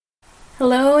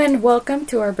Hello and welcome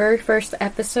to our very first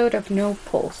episode of No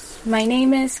Pulse. My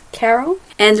name is Carol.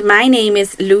 And my name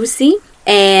is Lucy.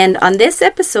 And on this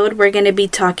episode, we're going to be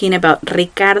talking about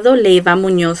Ricardo Leiva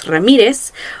Muñoz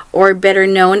Ramirez, or better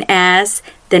known as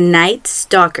the Night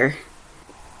Stalker.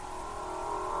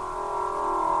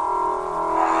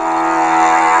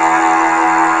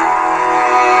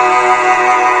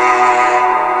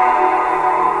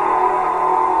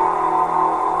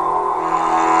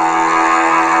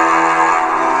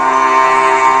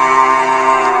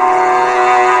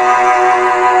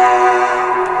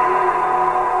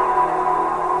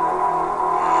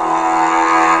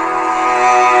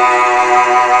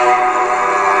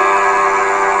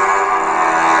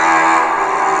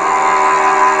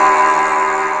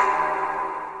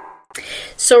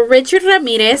 So Richard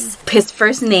Ramirez, his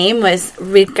first name was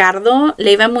Ricardo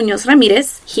Leiva Muñoz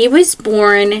Ramirez. He was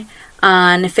born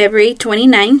on February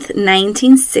 29th,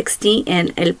 1960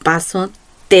 in El Paso,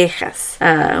 Texas,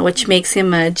 which makes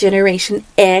him a Generation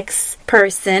X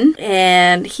person.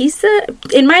 And he's,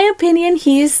 in my opinion,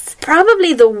 he's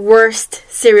probably the worst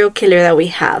serial killer that we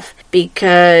have,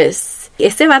 because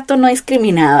ese vato no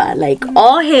discriminaba. Like,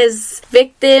 all his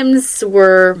victims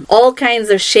were all kinds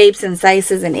of shapes and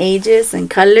sizes and ages and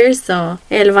colors. So,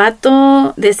 el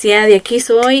vato decía, de aquí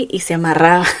soy, y se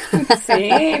amarraba.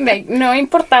 Sí, like, no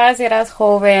importaba si eras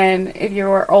joven, if you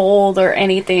were old or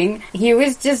anything. He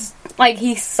was just, like,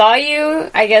 he saw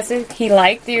you, I guess if he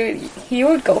liked you, he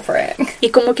would go for it. Y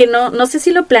como que no sé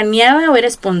si lo planeaba o era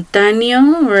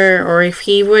espontáneo, or if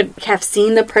he would have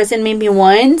seen the person maybe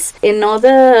once. In all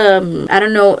the, I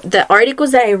don't know, the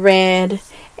articles that I read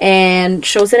and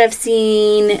shows that I've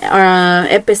seen,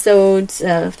 episodes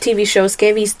of TV shows que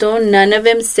he visto, none of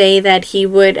them say that he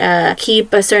would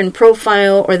keep a certain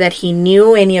profile or that he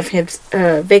knew any of his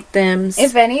victims.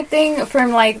 If anything,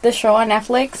 from like the show on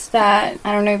Netflix that,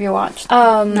 I don't know if you watched.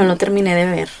 No lo terminé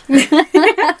de ver.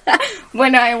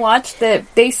 When I watched it,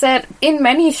 they said in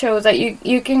many shows that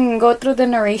you can go through the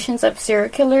narrations of serial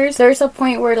killers. There's a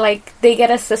point where like they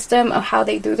get a system of how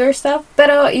they do their stuff.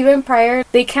 But even prior,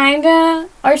 they kind of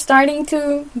are starting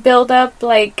to build up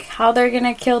like how they're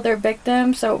gonna kill their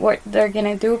victims or what they're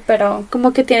gonna do. Pero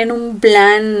como que tienen un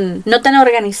plan no tan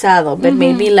organizado, but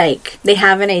maybe like they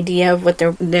have an idea of what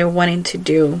they're wanting to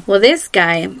do. Well, this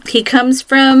guy, he comes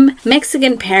from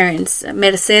Mexican parents,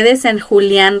 Mercedes and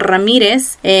Julian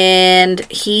Ramirez, and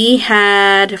he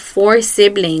had 4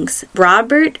 siblings,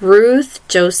 Robert, Ruth,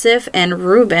 Joseph, and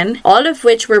Ruben, all of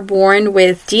which were born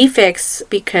with defects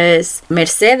because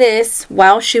Mercedes,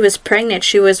 while she was pregnant,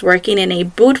 she was working in a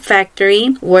boot factory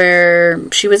where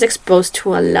she was exposed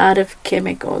to a lot of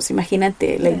chemicals.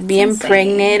 Imagínate, like, that's being insane.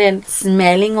 Pregnant and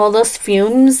smelling all those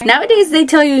fumes. Nowadays, they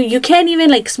tell you can't even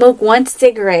like smoke one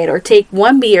cigarette or take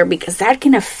one beer because that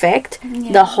can affect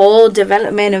the whole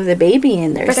development of the baby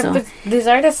in there. But these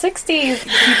are the 60s,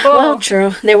 people. Well,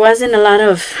 true. There wasn't a lot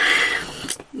of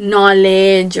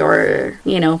knowledge or,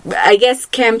 I guess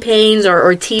campaigns or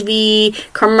TV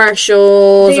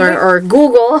commercials or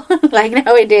Google like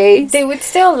nowadays. They would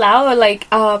still allow like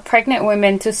pregnant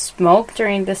women to smoke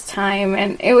during this time,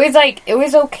 and it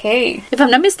was okay. If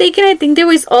I'm not mistaken, I think there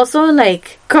was also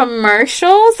like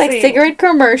commercials, like cigarette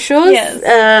commercials,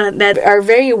 that are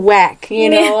very whack,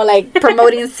 like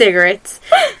promoting cigarettes.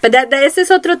 But ese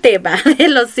es otro tema, de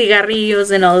los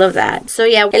cigarrillos and all of that. So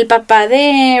yeah, el papá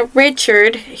de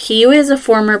Richard, he was a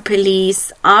former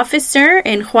police officer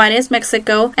in Juarez,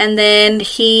 Mexico, and then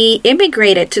he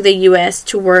immigrated to the U.S.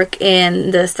 to work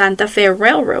in the Santa Fe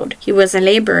Railroad. He was a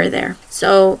laborer there.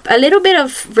 So a little bit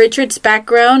of Richard's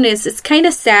background is it's kind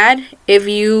of sad. If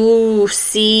you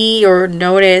see or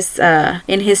notice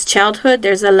in his childhood,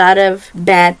 there's a lot of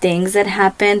bad things that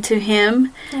happened to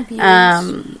him.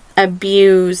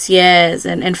 Abuse, yes,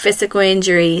 and physical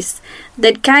injuries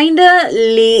that kind of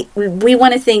we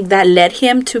want to think that led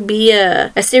him to be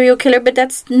a serial killer, but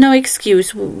that's no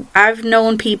excuse. I've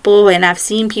known people and I've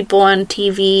seen people on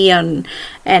TV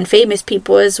and famous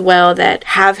people as well that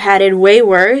have had it way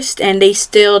worse and they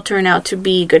still turn out to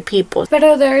be good people. But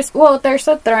there's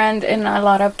a trend in a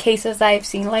lot of cases I've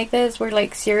seen like this where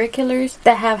like serial killers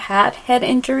that have had head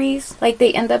injuries, like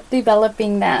they end up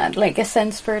developing that like a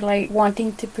sense for like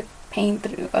wanting to put pain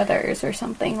through others or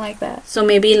something like that. So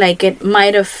maybe like it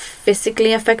might have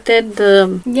physically affected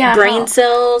the brain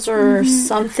cells or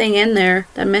something in there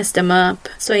that messed him up.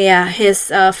 So yeah,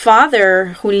 his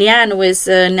father, Julian, was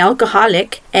an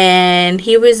alcoholic, and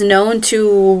he was known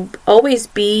to always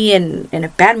be in a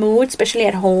bad mood, especially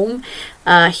at home.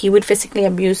 He would physically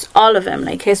abuse all of them,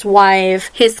 like his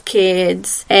wife, his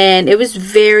kids, and it was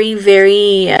very,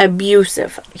 very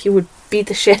abusive. He would beat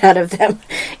the shit out of them,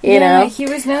 you know. He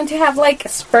was known to have like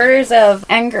spurs of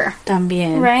anger.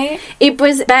 También. Right? Y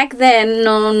pues back then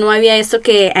no había eso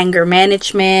que anger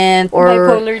management or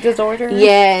bipolar disorder.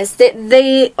 Yes,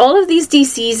 they all of these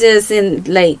diseases and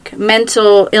like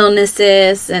mental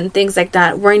illnesses and things like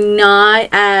that were not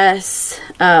as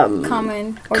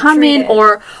common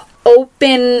or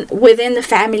open within the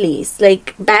families.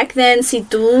 Like back then, si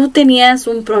tú tenías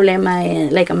un problema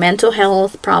in, like a mental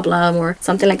health problem or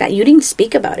something like that, you didn't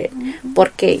speak about it.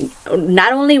 Porque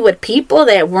not only would people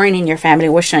that weren't in your family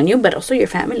would shun you, but also your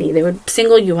family. They would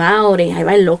single you out. Ay,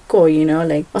 va loco, you know,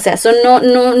 like, o sea, so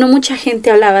no mucha gente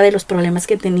hablaba de los problemas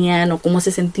que tenían o cómo se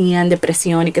sentían,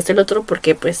 depresión y que esto y lo otro,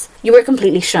 porque pues you were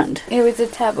completely shunned. It was a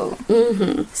taboo.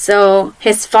 So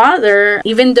his father,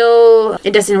 even though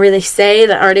it doesn't really say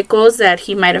the article that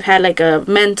he might have had like a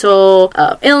mental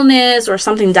illness or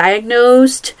something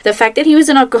diagnosed. The fact that he was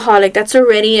an alcoholic, that's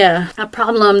already a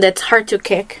problem that's hard to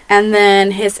kick. And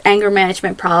then his anger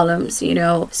management problems, you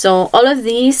know. So all of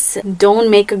these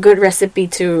don't make a good recipe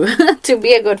to to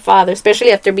be a good father,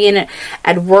 especially after being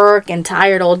at work and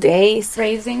tired all day.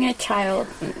 Raising a child.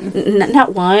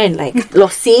 Not one, like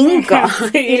los cinco.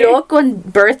 Y luego con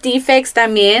birth defects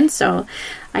también, so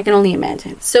I can only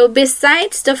imagine. So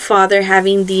besides the father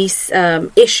having these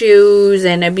issues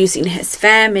and abusing his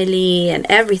family and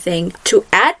everything, to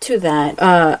add to that,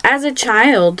 as a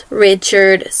child,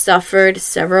 Richard suffered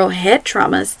several head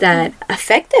traumas that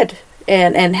affected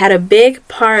and had a big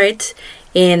part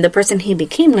in the person he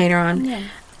became later on. Yeah.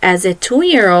 As a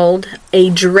 2-year-old, a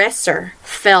dresser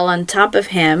fell on top of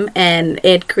him and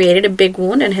it created a big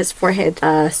wound in his forehead.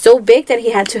 So big that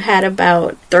he had to have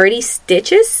about 30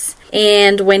 stitches.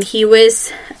 And when he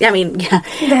was, I mean, yeah.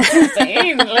 That's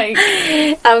insane. Like,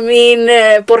 I mean,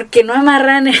 ¿por qué no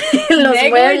amarran los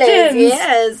muebles?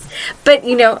 Yes. But,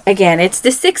 you know, again, it's the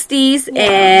 60s,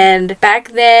 and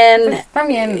back then,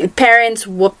 parents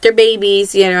whooped their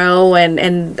babies, you know,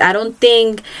 and I don't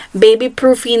think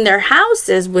baby-proofing their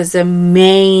houses was a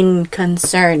main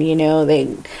concern, you know.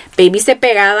 Baby se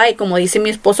pegaba, y como dice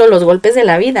mi esposo, los golpes de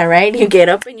la vida, right? You get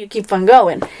up and you keep on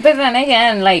going. But then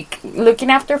again, like, looking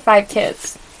after 5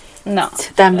 kids, no.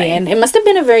 También. It must have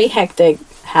been a very hectic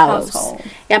household.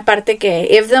 Y aparte que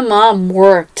if the mom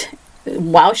worked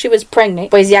while she was pregnant,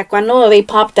 pues ya cuando they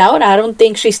popped out, I don't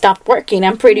think she stopped working.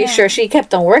 I'm pretty sure she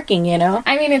kept on working, you know.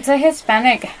 I mean, it's a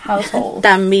Hispanic household.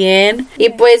 También. Y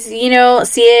pues, you know,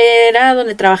 si era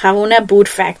donde trabajaba una boot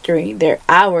factory, their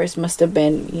hours must have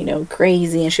been, you know,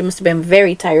 crazy, and she must have been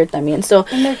very tired también. So,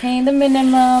 and they're paying the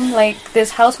minimum. Like, this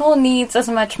household needs as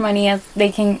much money as they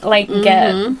can, like,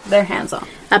 get their hands on.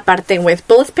 Aparte, with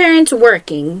both parents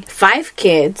working, 5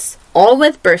 kids, all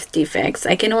with birth defects,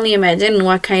 I can only imagine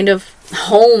what kind of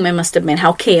home it must have been,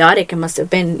 how chaotic it must have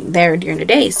been there during the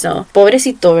day. So,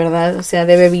 pobrecito, ¿verdad? O sea,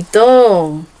 de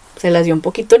bebito se las dio un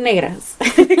poquito negras.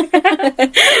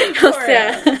 O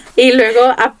sea, y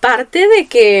luego, aparte de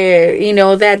que, you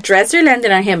know, that dresser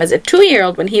landed on him as a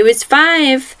 2-year-old when he was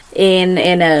 5, in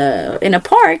a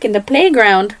park in the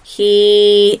playground,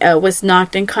 he was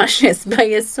knocked unconscious by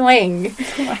a swing.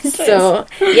 So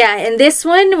yeah, and this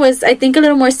one was, I think, a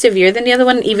little more severe than the other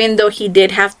one, even though he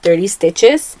did have 30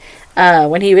 stitches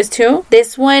when he was 2.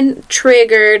 This one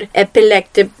triggered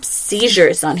epileptic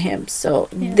seizures on him. So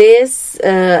this,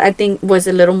 I think, was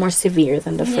a little more severe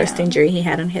than the first injury he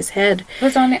had on his head.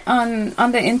 Because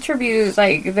on the interviews,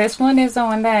 like, this one is the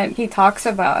one that he talks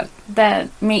about that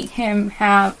made him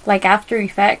have, like, after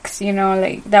effects, you know,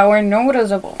 like, that were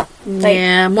noticeable.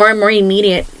 Like, more and more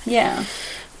immediate. Yeah.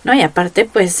 No, y aparte,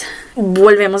 pues,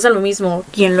 volvemos a lo mismo.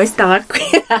 ¿Quién lo estaba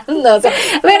cuidando? O sea,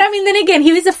 but I mean, then again,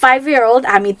 he was a 5-year-old.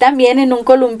 A mí también en un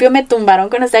columpio me tumbaron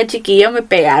cuando estaba chiquillo, me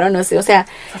pegaron, no sé, o sea.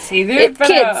 Sí, dude,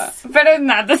 pero it's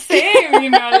not the same, you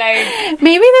know, like.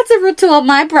 Maybe that's a root to all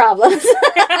my problems.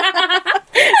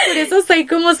 Por eso soy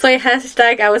como soy,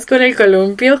 #aguas con el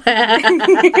columpio.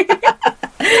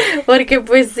 Porque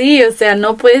pues sí, o sea,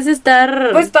 no puedes estar...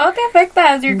 Pues todo te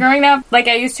afecta as you're growing up. Like,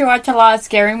 I used to watch a lot of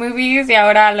scary movies y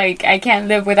ahora, like, I can't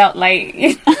live without light.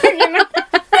 You know?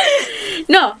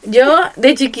 No, yo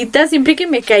de chiquita siempre que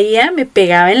me caía me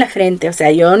pegaba en la frente, o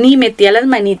sea, yo ni metía las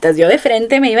manitas, yo de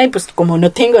frente me iba y pues como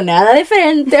no tengo nada de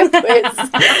frente, pues,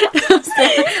 o sea,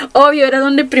 obvio era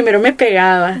donde primero me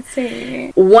pegaba.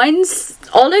 Sí. Once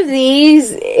all of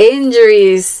these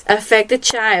injuries affect a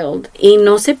child y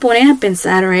no se ponen a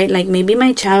pensar, right, like maybe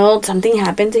my child, something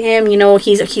happened to him, you know,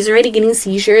 he's already getting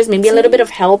seizures, maybe a little bit of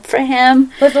help for him.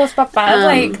 Pues los papás,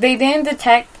 like, they didn't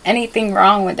detect anything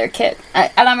wrong with their kid.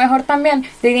 A lo mejor también,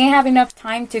 they didn't have enough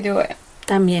time to do it.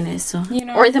 También eso. You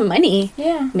know? Or the money.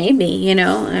 Yeah. Maybe, you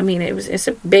know. I mean, it's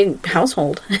a big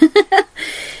household.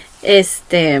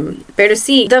 Pero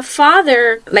sí, the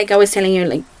father, like I was telling you,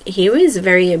 like, he was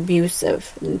very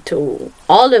abusive to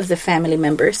all of the family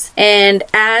members. And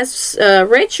as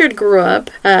Richard grew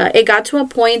up, it got to a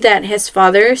point that his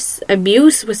father's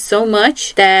abuse was so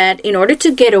much that in order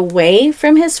to get away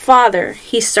from his father,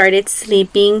 he started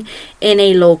sleeping in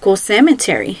a local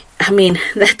cemetery. I mean,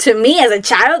 that to me as a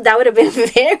child, that would have been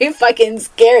very fucking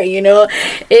scary, you know.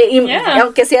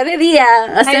 Aunque sea de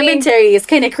día, a cemetery is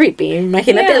kind of creepy.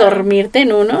 Imagínate dormirte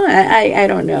en uno. I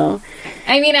don't know.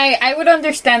 I mean, I would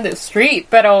understand the street,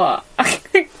 pero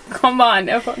come on,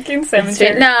 a fucking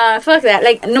cemetery. Nah, fuck that.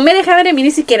 Like, no me dejaban a mí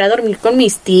ni siquiera dormir con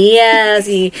mis tías.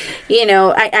 Y, you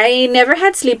know, I never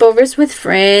had sleepovers with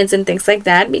friends and things like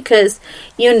that because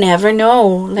you never know.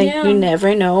 Like, you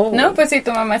never know. No, pues si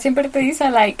tu mamá siempre te dice,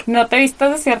 like, no te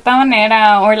vistas de cierta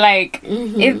manera, or like,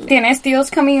 if tienes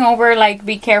tíos coming over, like,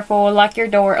 be careful, lock your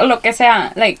door, o lo que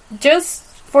sea. Like, just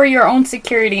for your own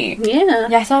security. Yeah.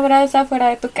 Ya sabrás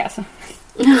afuera de tu casa.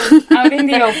 Out in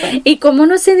the open. Y cómo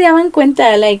no se daban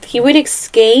cuenta, like, he would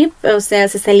escape, o sea,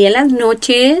 se salía en las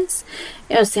noches,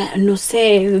 o sea, no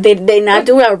sé, they not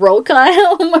do a roll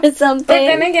call or something. But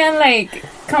then again, like,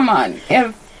 come on,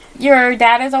 if your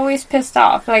dad is always pissed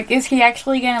off, like, is he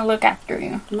actually gonna look after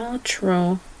you? Well,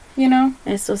 true. You know?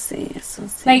 Eso sí, eso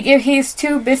sí. Like, if he's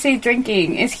too busy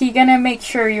drinking, is he gonna make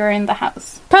sure you're in the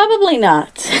house? Probably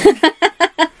not.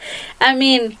 I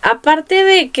mean, aparte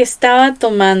de que estaba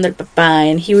tomando el papá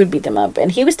and he would beat them up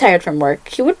and he was tired from work,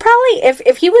 he would probably,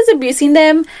 if he was abusing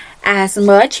them as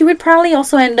much, he would probably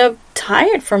also end up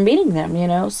tired from beating them, you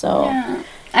know, so... Yeah.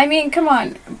 I mean, come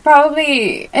on,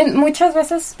 probably, and muchas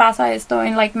veces pasa esto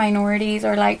in, like, minorities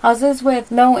or, like, houses with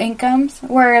low incomes,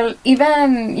 where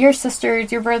even your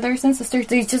sisters, your brothers and sisters,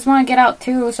 they just want to get out,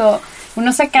 too, so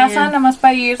uno se casa nada más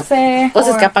para irse. O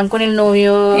se escapan con el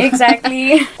novio.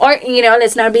 Exactly. Or, you know,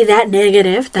 let's not be that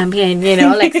negative también, you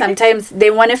know, like, sometimes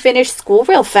they want to finish school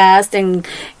real fast and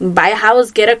buy a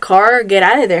house, get a car, get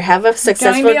out of there, have a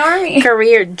successful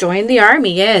career. Join the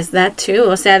army, yes, that, too.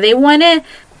 O sea, they want to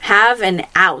have an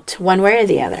out one way or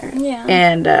the other. Yeah.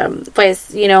 And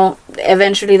pues, you know,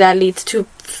 eventually that leads to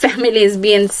families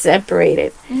being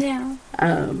separated. Yeah.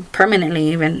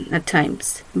 Permanently even at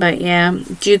times. But yeah,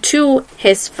 due to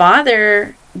his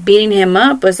father beating him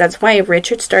up, was that's why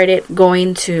Richard started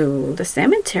going to the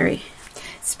cemetery.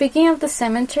 Speaking of the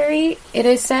cemetery, it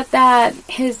is said that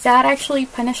his dad actually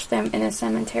punished them in a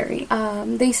cemetery.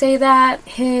 They say that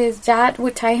his dad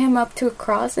would tie him up to a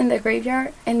cross in the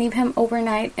graveyard and leave him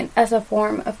overnight as a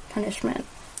form of punishment.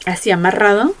 ¿Así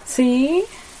amarrado? Sí.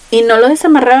 ¿Y no lo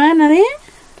desamarraba a nadie?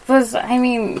 Pues, I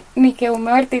mean, ni que un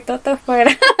muertito te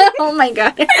fuera. Oh my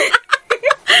God.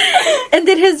 And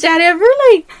did his dad ever,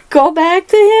 like, go back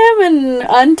to him and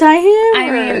untie him? I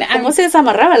mean, ¿cómo se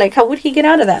desamarraba? Like, how would he get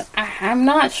out of that? I'm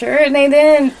not sure. They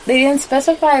didn't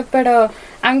specify, but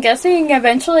I'm guessing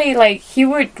eventually, like, he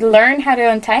would learn how to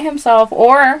untie himself,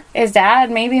 or his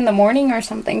dad, maybe in the morning or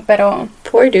something, pero...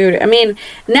 Poor dude. I mean,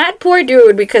 not poor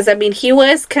dude, because, I mean, he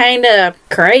was kind of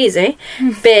crazy,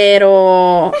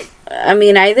 pero... I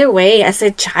mean, either way, as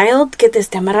a child, que te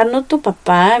esté amarrando tu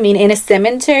papá, I mean, in a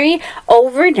cemetery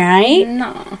overnight.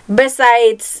 No.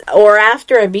 Besides, or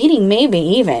after a beating, maybe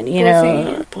even, you know.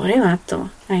 Sí. Pobre vato.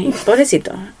 Ay,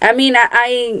 pobrecito. I mean,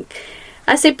 I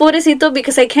say pobrecito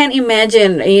because I can't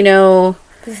imagine, you know.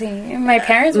 Sí, my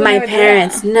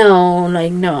parents. No,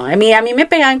 like, no. I mean, a mí me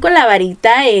pegaban con la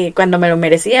varita y cuando me lo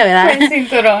merecía, ¿verdad? Con el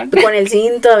cinturón. Con el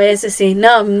cinto a veces, sí.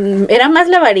 No, era más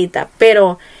la varita,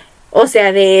 pero... O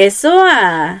sea, de eso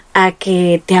a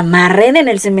que te amarren en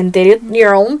el cementerio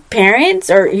your own parents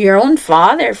or your own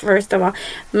father, first of all.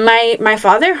 My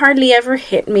father hardly ever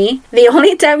hit me. The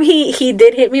only time he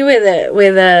did hit me with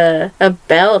a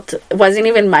belt wasn't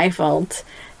even my fault.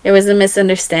 It was a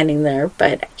misunderstanding there,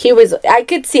 but I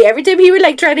could see every time he would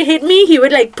like try to hit me, he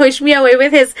would like push me away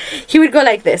with he would go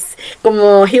like this.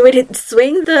 Como he would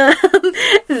swing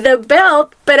the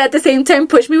belt, but at the same time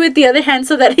push me with the other hand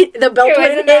so that the belt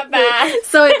wouldn't hit me.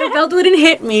 So the belt wouldn't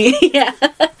hit me. Yeah.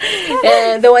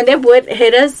 The one that would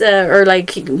hit us, or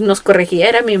like nos corregía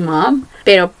era mi mom.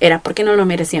 Pero era porque no lo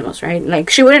merecíamos, right? Like,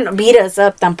 she wouldn't beat us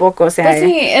up tampoco, o sea... Pues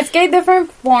sí, es que hay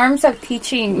different forms of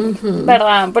teaching,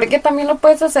 ¿verdad? Porque también lo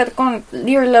puedes hacer con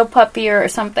your little puppy or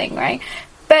something, right?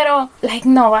 Pero, like,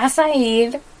 no vas a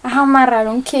ir a amarrar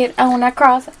un kid a una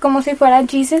cross como si fuera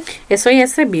Jesus. Eso ya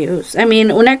es abuse. I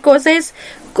mean, una cosa es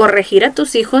corregir a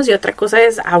tus hijos y otra cosa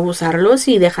es abusarlos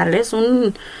y dejarles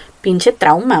un... pinche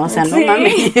trauma, o sea, no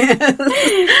mames.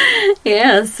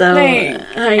 Yeah, so... Like,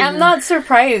 I'm not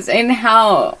surprised in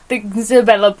how things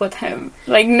develop with him,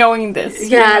 like, knowing this.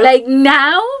 Yeah, like,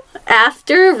 now,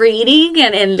 after reading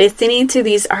and listening to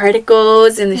these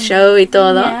articles in the show y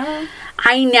todo,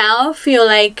 I now feel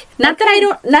like not that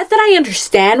I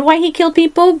understand why he killed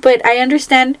people, but I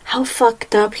understand how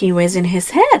fucked up he was in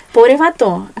his head. Pobre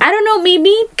vato. I don't know,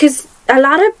 maybe because a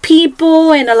lot of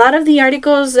people and a lot of the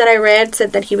articles that I read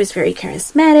said that he was very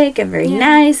charismatic and very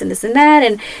nice and this and that,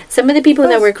 and some of the people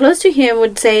that were close to him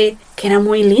would say que era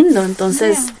muy lindo.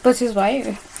 Entonces, pues his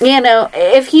wife. You know,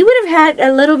 if he would have had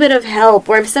a little bit of help,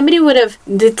 or if somebody would have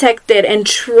detected and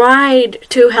tried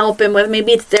to help him with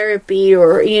maybe therapy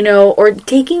or, you know, or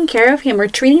taking care of him or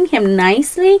treating him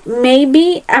nicely,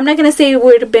 maybe, I'm not going to say it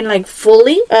would have been like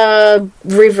fully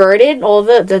reverted all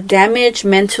the damage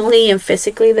mentally and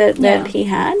physically that he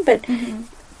had, but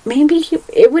maybe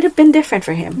it would have been different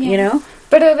for him, you know?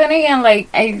 But then again, like,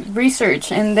 I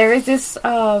researched, and there is this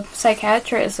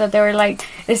psychiatrist that they were like,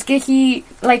 es que he,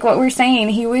 like what we're saying,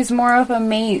 he was more of a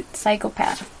made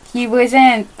psychopath. He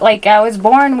wasn't, like, I was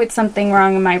born with something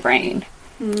wrong in my brain.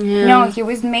 Yeah. No, he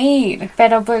was made.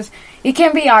 Pero pues, it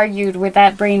can be argued with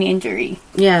that brain injury.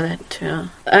 Yeah, that too.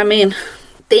 I mean,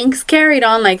 things carried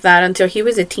on like that until he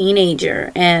was a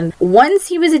teenager. And once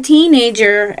he was a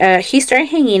teenager, he started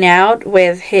hanging out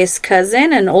with his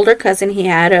cousin, an older cousin he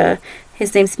had,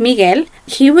 his name's Miguel.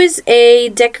 He was a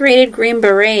decorated Green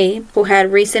Beret who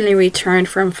had recently returned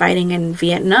from fighting in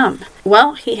Vietnam.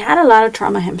 Well, he had a lot of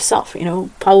trauma himself, you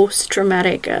know,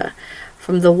 post-traumatic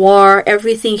from the war,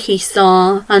 everything he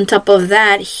saw. On top of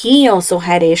that, he also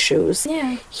had issues.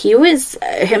 Yeah. He was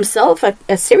himself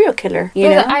a serial killer, you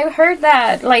know? I've heard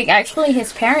that, like, actually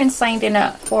his parents signed him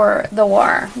up for the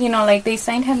war. You know, like, they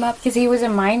signed him up because he was a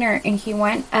minor and he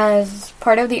went as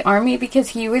part of the army because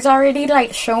he was already,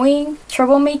 like, showing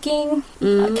troublemaking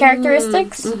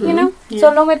characteristics, you know? Yeah.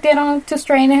 So lo metieron to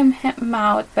straighten him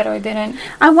out, but it didn't.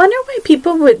 I wonder why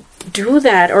people would do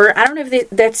that, or I don't know if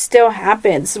that still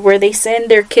happens, where they send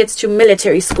their kids to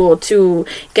military school to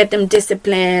get them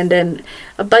disciplined and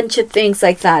a bunch of things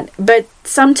like that. But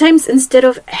sometimes instead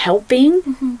of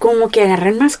helping, como que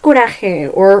agarran más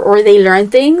coraje, or they learn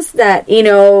things that, you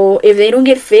know, if they don't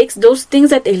get fixed, those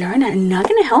things that they learn are not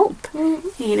going to help.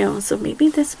 You know, so maybe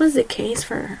this was the case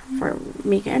for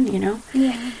Miguel, you know?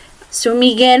 Yeah. So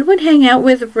Miguel would hang out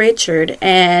with Richard,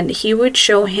 and he would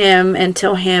show him and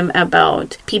tell him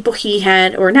about people he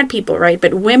had, or not people, right,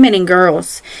 but women and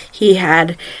girls he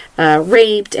had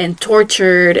raped and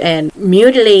tortured and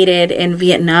mutilated in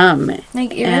Vietnam.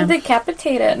 Like, even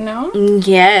decapitated, no?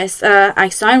 Yes. I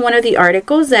saw in one of the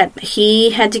articles that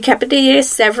he had decapitated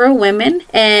several women,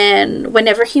 and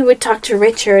whenever he would talk to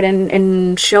Richard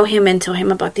and show him and tell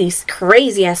him about these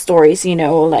crazy-ass stories, you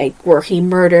know, like where he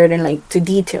murdered and, like, to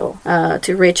detail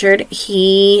to Richard,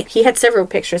 he had several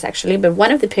pictures, actually, but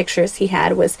one of the pictures he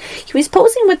had was he was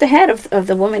posing with the head of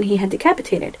the woman he had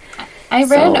decapitated. I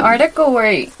read an article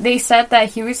where they said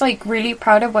that he was, like, really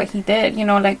proud of what he did, you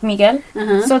know, like Miguel.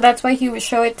 So that's why he would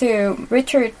show it to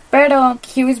Richard. But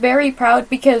he was very proud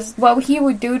because what he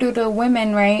would do to the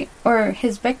women, right, or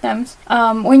his victims,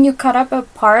 when you cut up a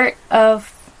part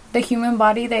of the human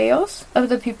body de ellos, of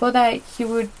the people that he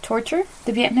would torture,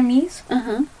 the Vietnamese,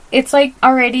 it's like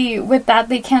already with that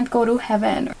they can't go to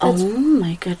heaven. Oh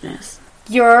my goodness.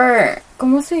 You're,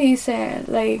 ¿cómo se dice?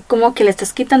 Like, como que le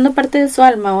estás quitando parte de su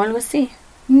alma o algo así.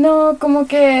 No, como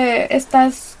que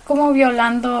estás como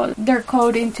violando their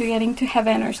code into getting to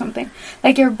heaven or something.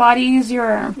 Like, your body is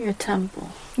your temple.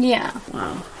 Yeah.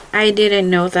 Wow. I didn't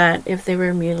know that if they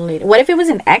were mutilated. What if it was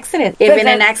an accident? If in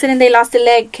an accident they lost a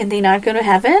leg, can they not go to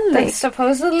heaven? Like,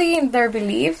 supposedly in their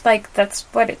belief, like, that's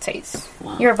what it says.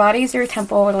 Wow. Your body is your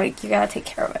temple, like, you gotta take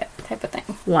care of it, type of thing.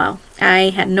 Wow. I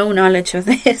had no knowledge of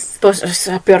this. Pues, o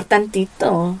sea, peor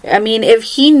tantito. I mean, if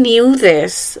he knew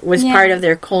this was part of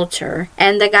their culture,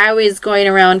 and the guy was going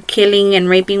around killing and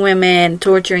raping women,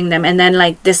 torturing them, and then,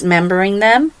 like, dismembering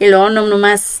them, y luego no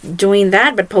nomás doing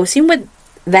that, but posing with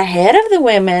the head of the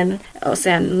women, o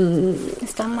sea,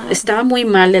 estaba muy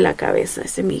mal de la cabeza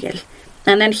ese Miguel.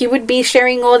 And then he would be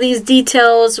sharing all these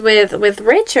details with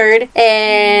Richard,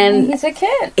 and he's a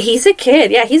kid. He's a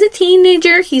kid, yeah. He's a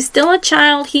teenager. He's still a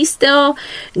child. He's still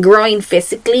growing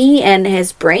physically, and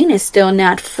his brain is still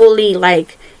not fully,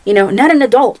 like, you know, not an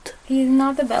adult. He's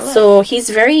not developed. So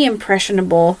he's very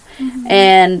impressionable,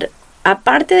 and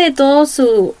aparte de todo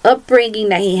su upbringing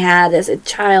that he had as a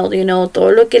child, you know,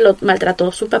 todo lo que lo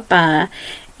maltrató su papá,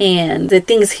 and the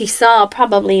things he saw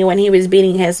probably when he was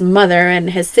beating his mother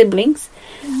and his siblings.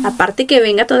 Aparte que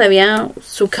venga todavía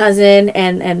su cousin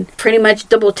and pretty much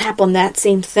double tap on that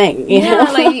same thing, you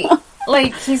know?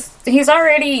 like he's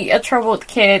already a troubled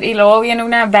kid, y luego viene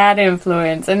una bad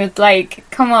influence, and it's like,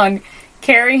 come on,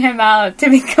 carry him out to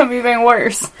become even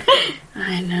worse.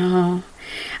 I know.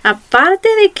 Aparte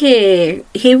de que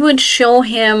he would show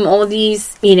him all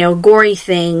these, gory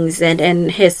things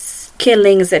and his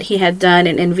killings that he had done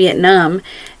in Vietnam,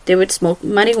 they would smoke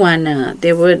marijuana.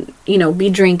 They would, be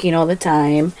drinking all the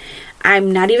time.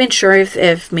 I'm not even sure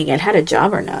if Miguel had a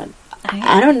job or not.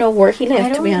 I don't know where he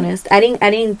lived, to be honest. I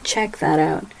didn't check that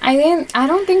out. I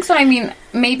don't think so. I mean,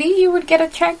 maybe he would get a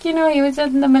check, he was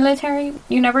in the military.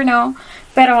 You never know.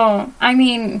 Pero, I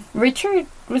mean, Richard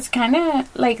was kind of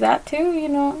like that too,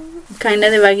 Kind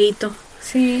of de vaguito.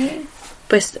 Sí.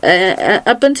 Pues,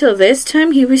 up until this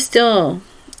time, he was still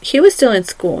in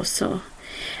school, so.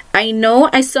 I know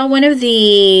I saw one of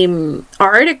the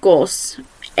articles,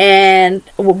 and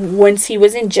once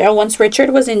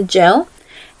Richard was in jail,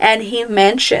 and he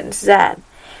mentions that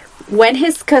when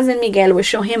his cousin Miguel would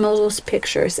show him all those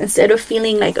pictures, instead of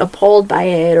feeling like appalled by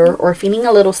it or feeling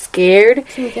a little scared,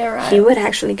 he would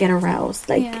actually get aroused.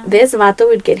 Like, this vato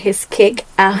would get his kick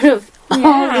out of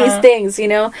all these things,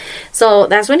 So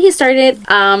that's when he started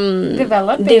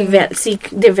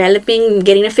developing,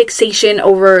 getting a fixation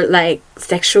over, like,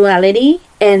 sexuality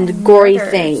and gory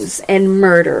things and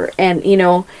murder and,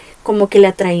 como que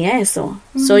le atraía eso.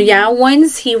 So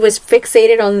once he was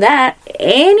fixated on that,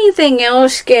 anything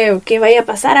else que vaya a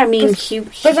pasar, I mean,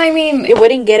 it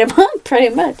wouldn't get him up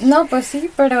pretty much. No, pues sí,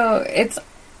 pero it's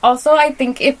also, I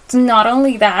think it's not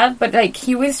only that, but like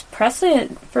he was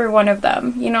present for one of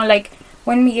them. Like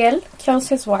when Miguel kills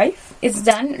his wife, it's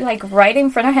done like right in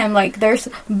front of him. Like there's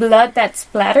blood that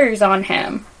splatters on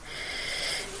him.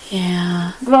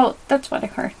 Yeah. Well, that's what I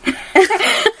heard.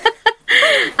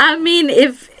 I mean,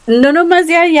 if no más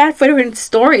ya fueron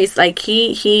stories, like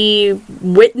he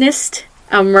witnessed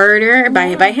a murder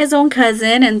by his own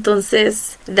cousin,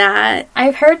 entonces that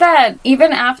I've heard that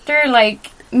even after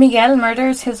like Miguel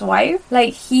murders his wife,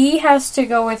 like he has to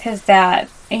go with his dad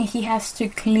and he has to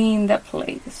clean the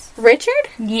place. Richard?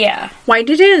 Yeah. Why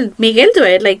didn't Miguel do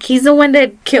it? Like, he's the one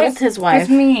that killed his wife.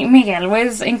 Miguel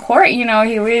was in court, he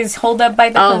was held up by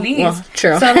the police. Well,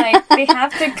 true. So, like, they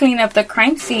have to clean up the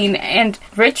crime scene, and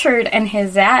Richard and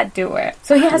his dad do it.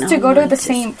 So he has to go to the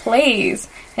same place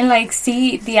and, like,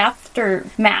 see the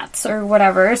aftermaths or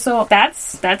whatever. So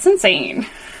that's insane.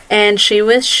 And she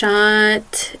was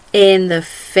shot in the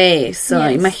face. So,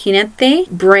 imagínate,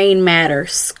 brain matter,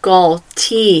 skull,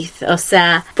 teeth, o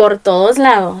sea, por todos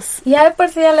lados. Ya de por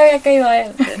sí ya le había caído a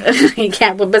él.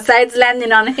 Yeah, but besides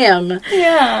landing on him.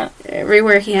 Yeah.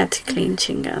 Everywhere he had to clean,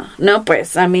 chingado. No,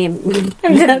 pues, I mean,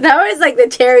 that was like the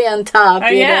cherry on top,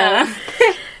 you know?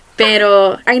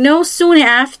 Pero I know soon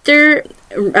after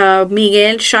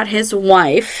Miguel shot his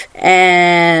wife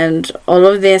and all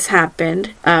of this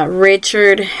happened,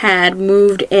 Richard had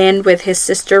moved in with his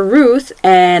sister Ruth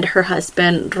and her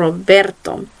husband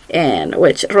Roberto. And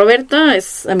which Roberto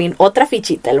is, I mean, otra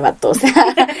fichita el vato.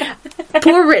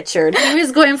 Poor Richard. He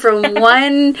was going from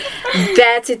one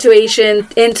bad situation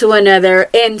into another,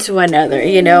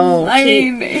 you know. I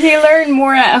mean, he learned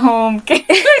more at home.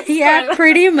 Yeah,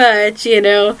 pretty much, you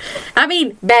know. I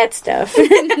mean, bad stuff.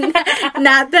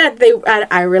 Not that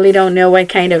I really don't know what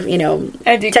kind of, you know,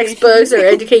 textbooks or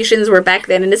educations were back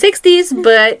then in the 60s,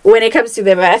 but when it comes to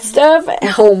the bad stuff,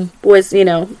 home was, you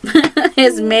know,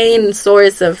 his main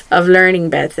source of learning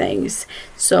bad things.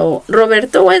 So,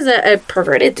 Roberto was a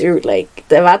perverted dude. Like,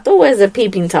 the vato was a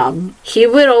peeping Tom. He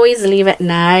would always leave at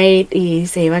night y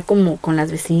se iba como con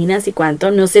las vecinas y cuanto.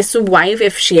 No sé su wife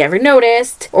if she ever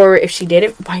noticed or if she did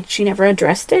it, why she never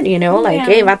addressed it, you know? Like,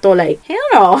 hey, vato, like, hell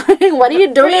no. What are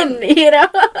you doing, you know?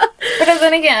 But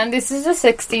then again, this is the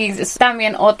 60s. It's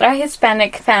también otra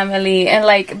Hispanic family. And,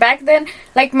 like, back then,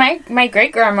 like, my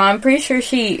great-grandma, I'm pretty sure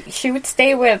she would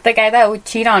stay with the guy that would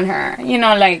cheat on her. You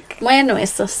know, like... Bueno,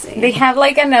 eso sí. They have,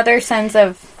 like, another sense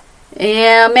of...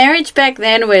 Yeah, marriage back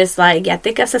then was like, ya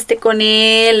te casaste con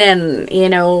él and, you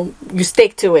know, you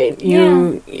stick to it.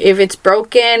 If it's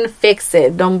broken, fix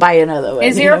it. Don't buy another one.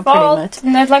 It's your fault.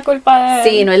 No es la culpa de él.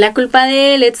 Sí, no es la culpa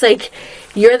de él. It's like,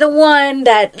 you're the one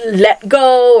that let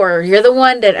go or you're the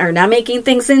one that are not making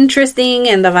things interesting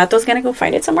and the vato's gonna go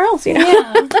find it somewhere else, you know?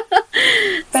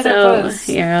 Yeah. So,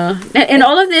 yeah. And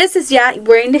all of this is,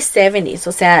 we're in the 70s.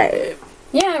 O sea...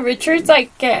 Yeah, Richard's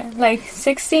like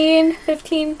 16,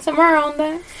 15, somewhere around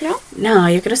there, no? No,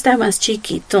 yo creo estaba más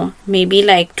chiquito. Maybe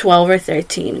like 12 or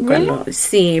 13. Really?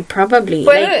 Sí, probably.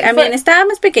 I mean, estaba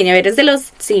más pequeño. Eres de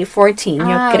los, 14,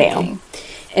 yo creo. Okay.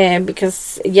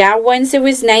 because once it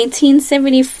was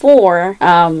 1974,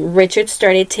 Richard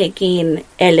started taking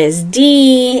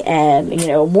LSD and, you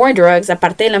know, more drugs,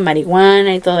 aparte de la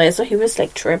marihuana y todo eso. He was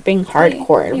like tripping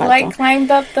hardcore. He like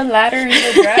climbed up the ladder in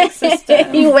the drug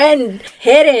system. He went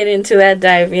headed into that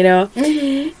dive, you know.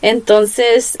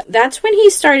 Entonces, that's when he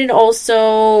started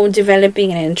also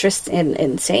developing an interest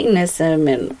in Satanism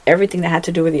and everything that had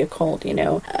to do with the occult, you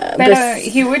know. But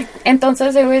he would,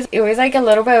 entonces it was like a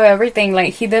little bit of everything.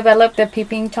 Like he developed the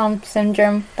peeping Tom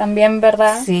syndrome también,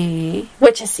 ¿verdad? Sí.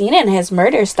 Which is seen in his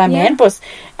murders también. Pues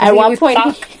at one point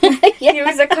he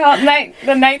was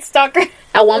the night stalker.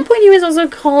 At one point he was also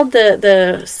called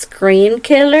the screen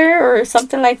killer or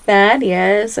something like that.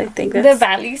 Yes, I think that's the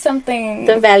valley something.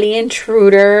 The valley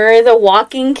intruder, the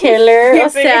walking killer. O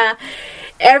sea,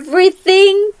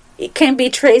 everything can be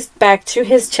traced back to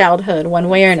his childhood one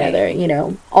way or another, you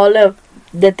know. All of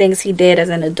the things he did as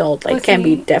an adult can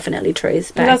be definitely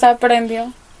traced back. Los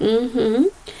aprendió.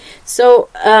 So,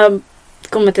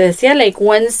 como te decía, like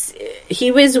once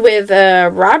he was with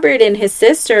Robert and his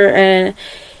sister,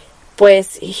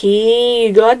 pues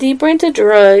he got deeper into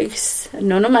drugs.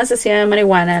 No nomás hacía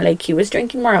marihuana, like he was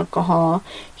drinking more alcohol.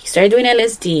 He started doing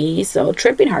LSD, so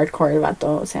tripping hardcore el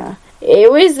vato, o sea.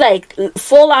 It was like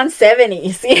full on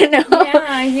 70s, you know?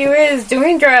 Yeah, he was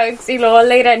doing drugs, y luego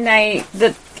late at night,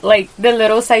 the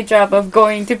little side job of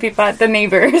going to peep at the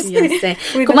neighbors. Yes,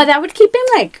 como that would keep him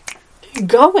like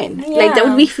going. Yeah. Like that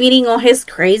would be feeding all his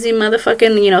crazy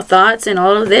motherfucking, you know, thoughts and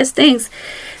all of these things.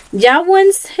 Yeah,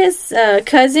 once his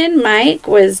cousin Mike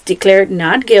was declared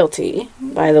not guilty,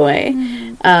 by the way,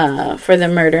 for the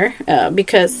murder,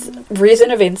 because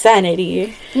reason of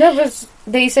insanity. No, but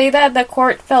they say that the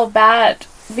court felt bad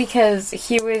because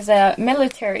he was a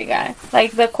military guy.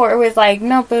 Like, the court was like,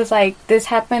 no, but it was like, this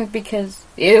happened because,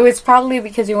 it was probably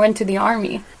because you went to the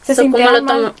army. So, como lo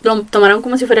tomaron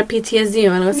como si fuera PTSD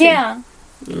o algo así. Yeah.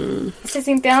 Se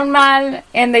sintieron mal,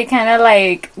 and they kind of,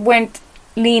 like, went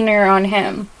leaner on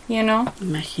him. You know?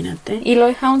 Imagínate. ¿Y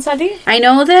lo dejaron salir? I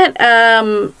know that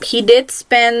he did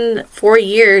spend 4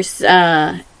 years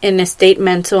in a state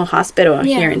mental hospital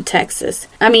here in Texas.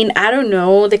 I mean, I don't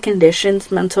know the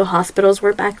conditions mental hospitals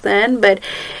were back then, but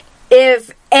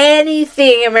if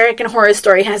anything American Horror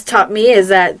Story has taught me is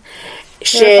that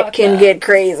shit can get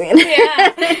crazy.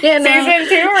 Yeah. You know? Season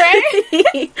 2,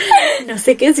 right? No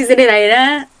sé qué season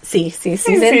era. Sí,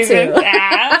 season 2.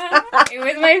 It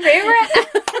was my favorite.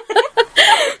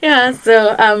 Yeah,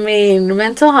 so I mean,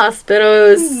 mental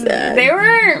hospitals. They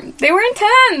were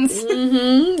intense.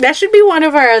 That should be one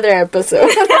of our other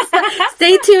episodes.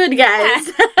 Stay tuned,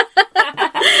 guys.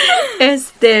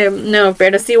 No,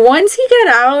 pero sí, once he got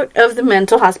out of the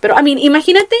mental hospital, I mean,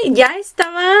 imagínate, ya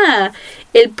estaba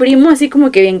el primo así como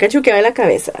que bien cachuqueado de la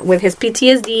cabeza with his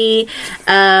PTSD,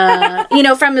 you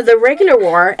know, from the regular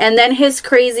war, and then his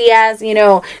crazy ass, you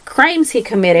know, crimes he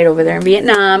committed over there in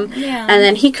Vietnam. Yeah. And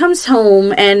then he comes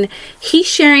home and he's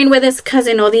sharing with his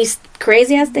cousin all these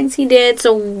crazy ass things he did.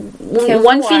 So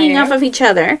one feeding off of each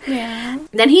other. Yeah.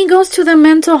 Then he goes to the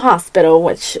mental hospital,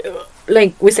 which,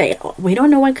 like we say, we don't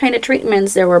know what kind of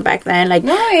treatments there were back then. Like,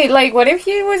 no, like, what if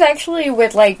he was actually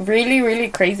with, like, really, really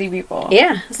crazy people?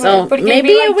 Yeah, so maybe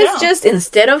it was just,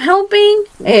 instead of helping,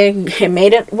 it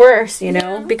made it worse, you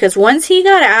know? Because once he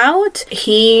got out,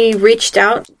 he reached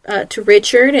out to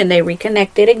Richard, and they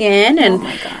reconnected again, and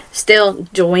still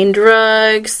doing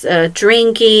drugs,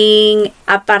 drinking.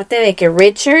 Aparte de que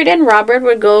Richard and Robert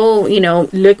would go, you know,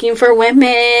 looking for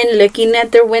women, looking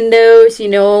at their windows, you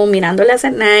know, mirándolas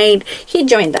at night. He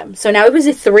joined them. So now it was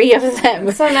the 3 of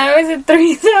them. So now it was the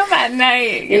 3 of them at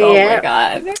night. Yeah. Oh my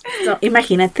God. So,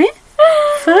 imagínate.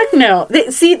 Fuck no.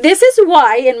 See, this is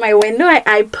why in my window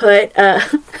I put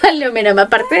aluminum.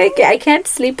 Aparte de que I can't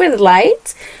sleep with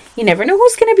lights. You never know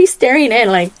who's going to be staring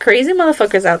in, like crazy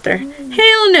motherfuckers out there.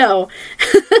 Hell no.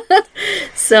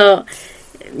 So,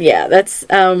 yeah, that's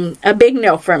a big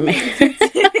no from me.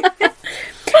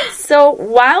 So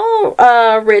while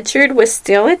Richard was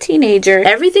still a teenager,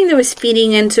 everything that was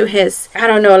feeding into his, I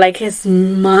don't know, like his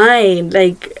mind,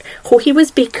 like who he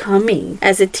was becoming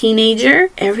as a teenager,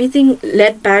 everything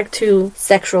led back to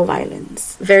sexual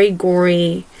violence. Very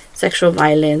gory sexual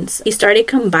violence. He started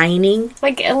combining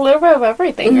like a little bit of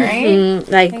everything, right?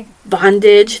 Like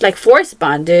bondage, like forced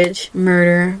bondage,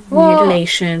 murder,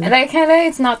 mutilation. That kind of,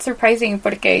 it's not surprising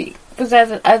porque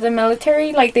pues as a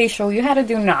military, like, they show you how to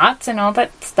do knots and all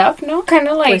that stuff, no? Kind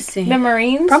of like the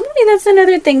Marines. Probably that's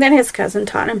another thing that his cousin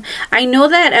taught him. I know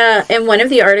that in one of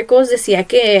the articles decía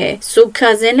que su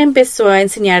cousin empezó a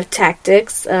enseñar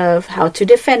tactics of how to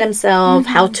defend himself,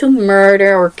 how to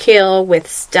murder or kill with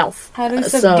stealth. How to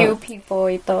subdue people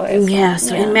y todo eso. Yeah,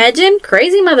 so imagine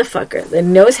crazy motherfucker that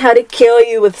knows how to kill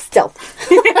you with stealth.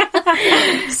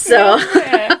 So...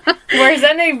 Where's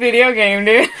that in a video game,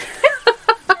 dude?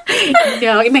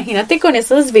 No, imagínate con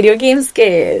esos video games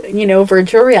que, you know,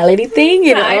 virtual reality thing,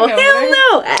 you know. Hell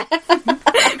no.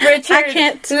 Richard, I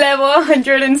can't. Level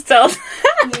 100 in stealth.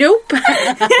 Nope.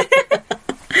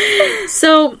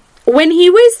 So, when he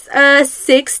was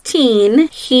 16,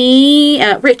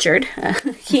 Richard,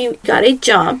 he got a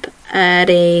job at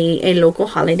a local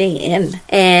Holiday Inn.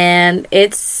 And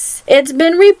it's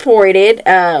been reported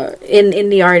in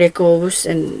the articles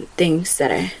and things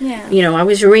that I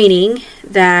was reading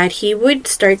that he would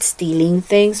start stealing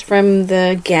things from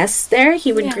the guests there.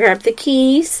 He would grab the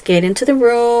keys, get into the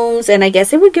rooms, and I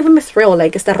guess it would give him a thrill,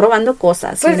 like está robando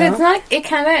cosas. But it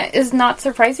kind of is not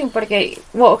surprising porque,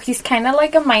 well, he's kind of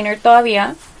like a minor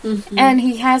todavía. Mm-hmm. And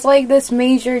he has like this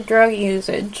major drug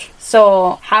usage.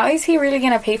 So how is he really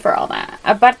going to pay for all that?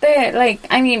 Aparte, like,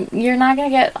 I mean, you're not going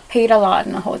to get paid a lot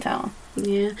in a hotel.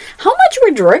 Yeah. How much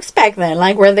were drugs back then?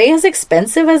 Like, were they as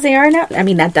expensive as they are now? I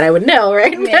mean, not that I would know,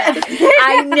 right? Yeah. But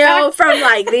I know from,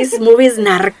 like, these movies,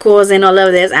 Narcos and all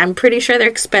of this, I'm pretty sure they're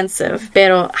expensive.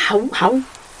 Pero how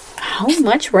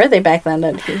much were they back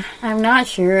then? I'm not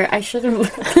sure. I should have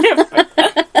looked.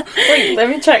 Wait, let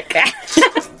me check.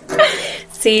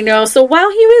 See, no. So while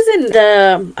he was in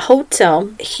the hotel,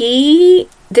 he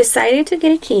decided to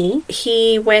get a key.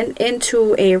 He went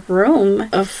into a room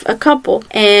of a couple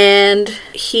and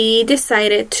he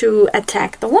decided to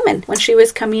attack the woman when she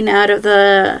was coming out of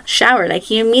the shower. Like,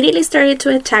 he immediately started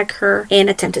to attack her and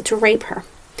attempted to rape her.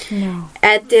 No.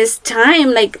 At this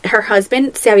time, like, her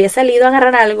husband se había salido a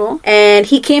agarrar algo and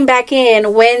he came back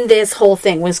in when this whole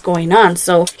thing was going on.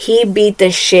 So he beat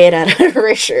the shit out of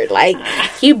Richard. Like,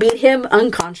 he beat him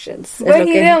unconscious. But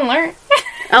he didn't learn.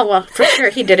 Oh, well, for sure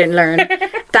he didn't learn.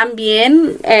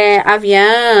 También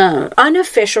había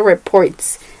unofficial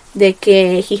reports de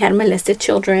que he had molested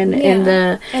children in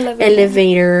the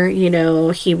elevator. You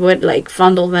know, he would, like,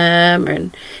 fondle them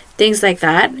and things like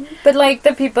that. But, like,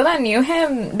 the people that knew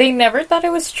him, they never thought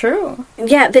it was true.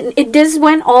 Yeah, this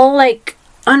went all, like,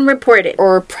 unreported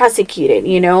or prosecuted,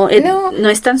 you know. No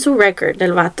está en su record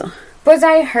del vato. But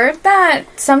I heard that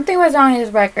something was on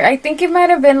his record. I think it might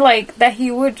have been, like, that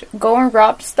he would go and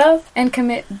rob stuff and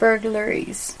commit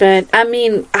burglaries. But, I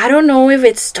mean, I don't know if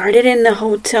it started in the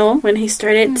hotel when he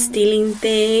started stealing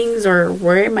things or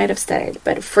where it might have started.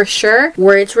 But for sure,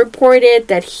 where it's reported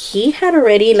that he had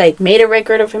already, like, made a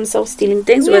record of himself stealing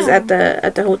things was at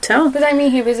the hotel. But, I mean,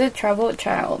 he was a troubled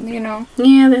child, you know?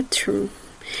 Yeah, that's true.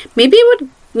 Maybe it would...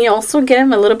 You also get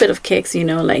him a little bit of kicks, you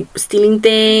know, like stealing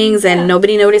things and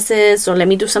nobody notices, so let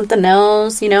me do something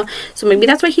else, you know. So maybe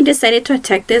that's why he decided to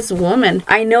attack this woman.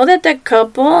 I know that the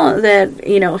couple that,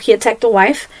 you know, he attacked the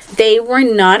wife, they were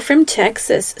not from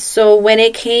Texas. So when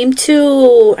it came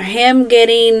to him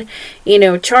getting, you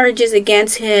know, charges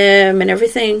against him and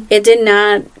everything, it did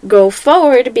not go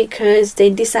forward because they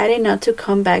decided not to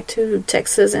come back to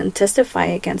Texas and testify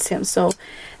against him. So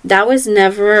that was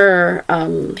never,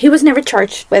 he was never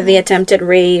charged with the attempted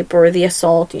rape or the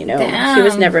assault, you know. Damn. He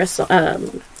was never,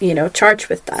 you know, charged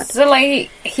with that. So,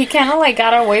 like, he kind of, like,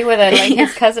 got away with it, like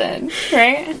his cousin,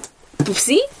 right?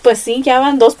 Pues sí, ya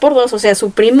van 2 por 2. O sea,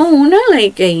 su primo una,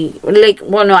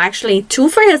 well, no, actually 2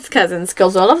 for his cousins,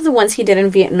 because all of the ones he did in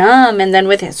Vietnam, and then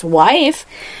with his wife,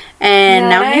 and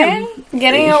now him.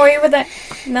 Getting away with it.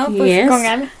 No, pues yes. Con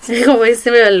ganas. Como dice,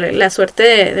 la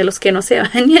suerte de los que no se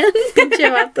bañan, pinche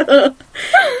vato.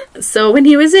 So when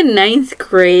he was in 9th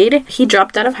grade, he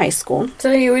dropped out of high school.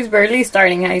 So he was barely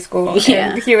starting high school.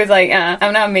 Yeah. And he was like,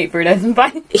 I'm not made for this.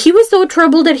 But he was so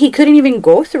troubled that he couldn't even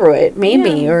go through it,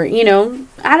 maybe. Or, you know,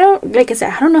 like I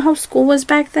said, I don't know how school was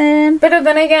back then. But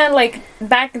then again, like,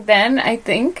 back then, I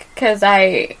think, because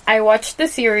I watched the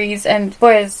series and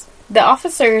was... The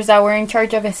officers that were in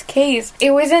charge of his case,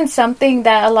 it wasn't something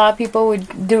that a lot of people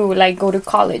would do, like go to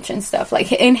college and stuff,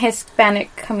 like in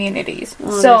Hispanic communities.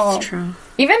 Oh, so that's true.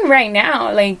 Even right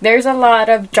now, like, there's a lot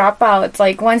of dropouts.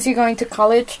 Like, once you go into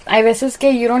college, hay veces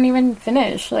que you don't even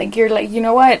finish. Like, you're like, you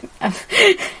know what?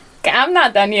 I'm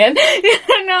not done yet.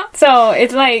 You know? So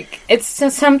it's like, it's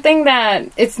just something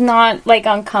that it's not like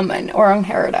uncommon or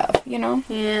unheard of, you know?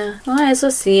 Yeah. Well, eso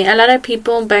sí. A lot of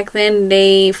people back then,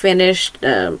 they finished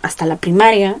hasta la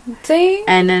primaria. Sí.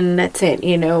 And then that's it,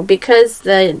 you know, because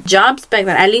the jobs back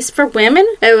then, at least for women,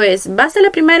 it was, vas a la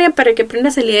primaria para que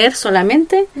aprendas a leer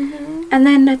solamente. Mm-hmm. And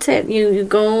then that's it. You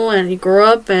go and you grow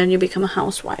up and you become a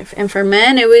housewife. And for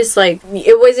men, it was like,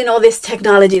 it wasn't all this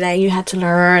technology that you had to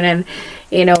learn. And,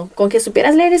 you know, con que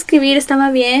supieras leer y escribir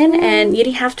estaba bien. Mm-hmm. And you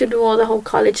didn't have to do all the whole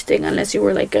college thing unless you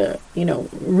were like a, you know,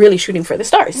 really shooting for the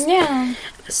stars. Yeah.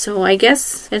 So I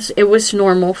guess it was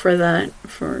normal for that,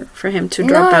 for him to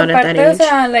drop out at that age.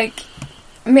 Like,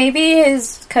 maybe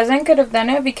his cousin could have done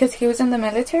it because he was in the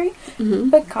military. Mm-hmm.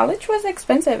 But college was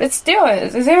expensive. It still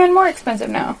is. It's even more expensive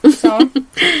now. So.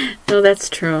 No, that's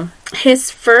true.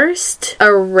 His first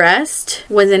arrest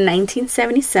was in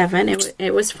 1977.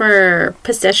 It was for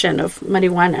possession of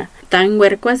marijuana. Tan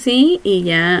huerco así y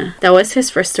ya. That was his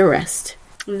first arrest.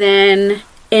 Then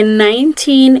in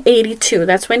 1982,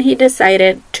 that's when he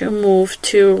decided to move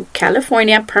to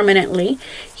California permanently.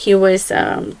 He was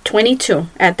 22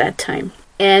 at that time.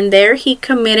 And there he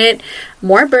committed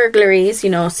more burglaries, you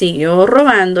know, siguió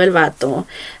robando el vato.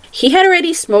 He had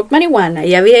already smoked marijuana,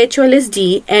 ya había hecho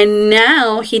LSD, and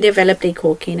now he developed a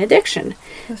cocaine addiction.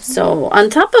 Mm-hmm. So,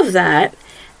 on top of that,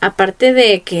 aparte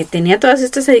de que tenía todas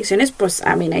estas adicciones, pues,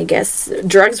 I mean, I guess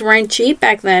drugs weren't cheap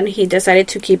back then. He decided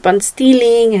to keep on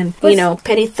stealing and, you know,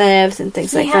 petty thefts and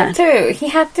things like that. He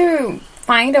had to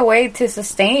find a way to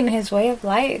sustain his way of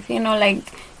life, you know,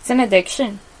 like, it's an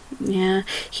addiction. Yeah.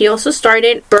 He also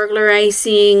started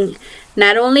burglarizing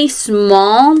not only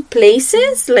small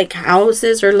places like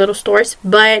houses or little stores,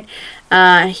 but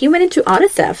he went into auto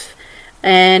theft.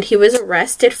 And he was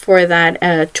arrested for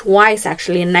that twice,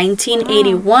 actually, in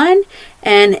 1981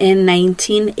 and in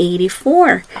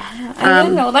 1984. I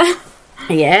didn't know that.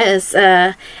 Yes.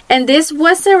 And this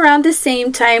was around the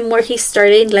same time where he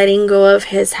started letting go of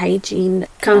his hygiene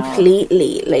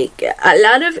completely. Like, a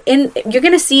lot of... you're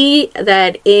going to see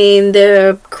that in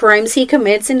the crimes he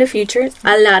commits in the future,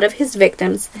 a lot of his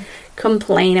victims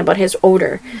complain about his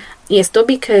odor. Y esto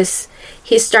because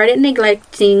he started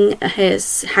neglecting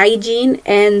his hygiene,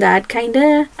 and that kind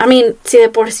of... I mean, si de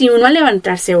por sí uno al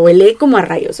levantarse huele como a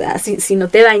rayos, si no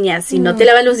te bañas, si no te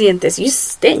lavas los dientes, you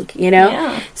stink, you know?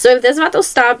 Yeah. So if this vato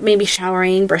stopped maybe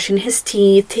showering, brushing his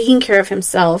teeth, taking care of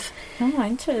himself... Oh,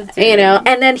 interesting. You know,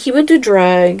 and then he would do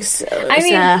drugs. I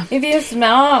mean, if you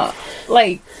smell,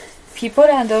 like, people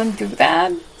that don't do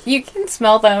that... You can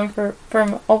smell them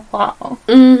from a while.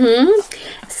 Mm-hmm.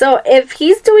 So if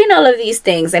he's doing all of these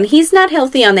things and he's not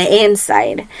healthy on the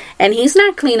inside and he's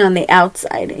not clean on the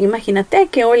outside,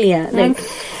 imagínate que olía. Like,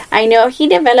 I know he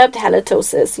developed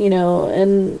halitosis, you know,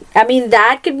 and I mean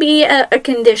that could be a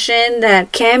condition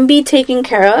that can be taken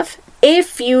care of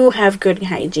if you have good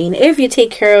hygiene, if you take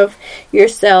care of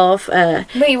yourself.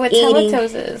 Wait, what's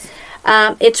halitosis?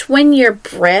 It's when your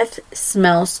breath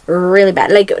smells really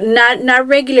bad, like not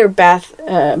regular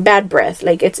bad breath.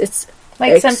 Like it's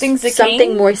like something's decaying?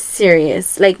 Something more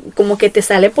serious, like como que te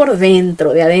sale por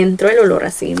dentro, de adentro el olor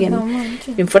así bien,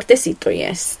 bien fuertecito.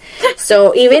 Yes.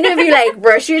 So even if you like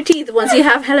brush your teeth, once you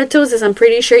have halitosis, I'm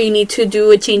pretty sure you need to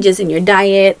do changes in your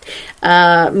diet.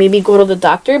 Maybe go to the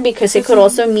doctor because it could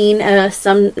also mean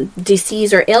some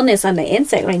disease or illness on the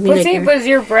inside. Like pues sí, pues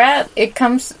your breath, it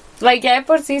comes. Like, ya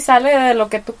por sí sale de lo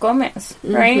que tú comes,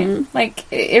 right? Mm-hmm. Like,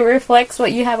 it reflects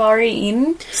what you have already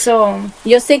eaten, so...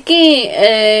 Yo sé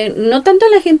que, no tanto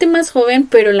la gente más joven,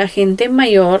 pero la gente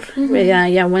mayor,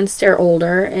 mm-hmm. ya once they're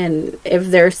older, and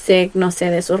if they're sick, no sé,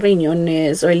 de sus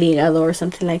riñones, or el hígado, or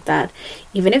something like that,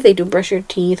 even if they do brush your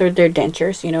teeth, or their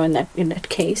dentures, you know, in that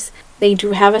case... They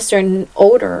do have a certain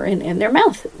odor in their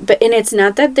mouth. And it's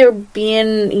not that they're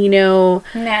being, you know...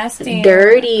 Nasty.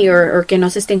 Dirty or que no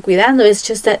se estén cuidando. It's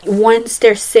just that once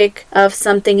they're sick of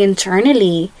something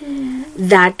internally,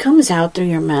 that comes out through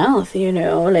your mouth, you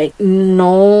know? Like,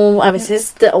 no... A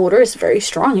veces the odor is very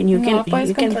strong and you can...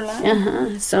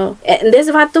 So, and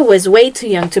this vato was way too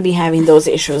young to be having those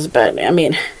issues, but, I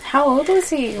mean... How old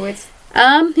was he? He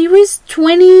was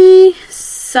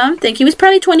 20-something. He was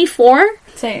probably 24.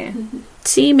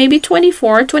 Sí, maybe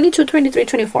 24, 22, 23,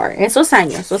 24. Esos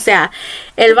años. O sea,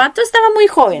 el vato estaba muy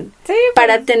joven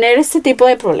para tener este tipo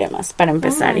de problemas, para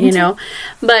empezar, you know.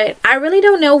 But I really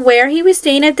don't know where he was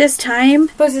staying at this time.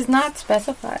 But it's not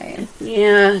specified.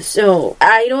 Yeah, so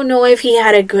I don't know if he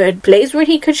had a good place where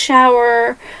he could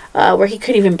shower, where he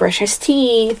could even brush his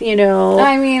teeth, you know.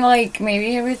 I mean, like, maybe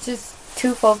he was just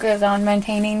too focused on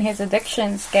maintaining his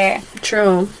addictions.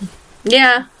 True.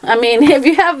 Yeah, I mean, if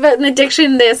you have an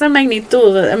addiction de esa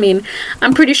magnitud, I mean,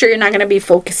 I'm pretty sure you're not going to be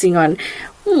focusing on,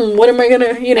 what am I going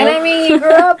to, And I mean, he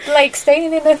grew up, like,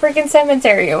 staying in the freaking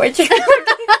cemetery, which...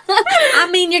 I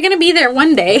mean, you're going to be there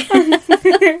one day.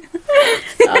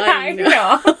 I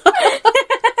know.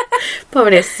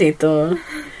 Pobrecito.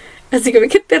 Así que,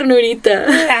 qué ternurita.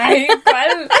 Ay,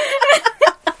 ¿cuál?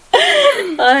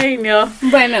 I know.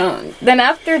 Bueno, then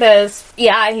after this,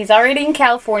 yeah, he's already in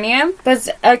California, but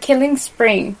a killing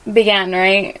spree began,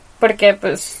 right? Porque,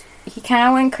 pues, he kind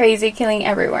of went crazy killing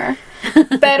everywhere.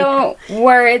 Pero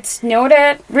where it's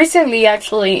noted, recently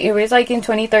actually, it was like in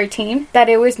 2013, that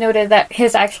it was noted that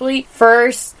his actually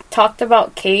first talked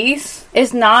about case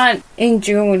is not in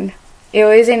June. It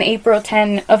was in April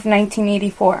 10 of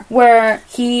 1984, where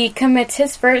he commits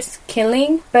his first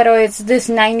killing, but it's this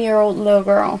 9-year-old little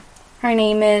girl. Her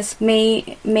name is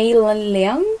Mei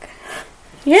Leung.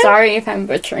 Yeah. Sorry if I'm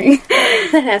butchering.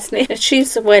 That's nice.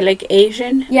 She's what, like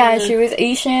Asian? Yeah, she was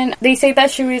Asian. They say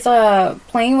that she was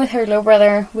playing with her little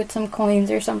brother with some coins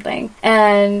or something,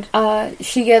 and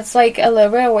she gets like a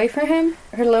little bit away from him,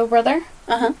 her little brother.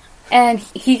 Uh-huh. And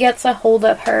he gets a hold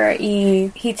of her.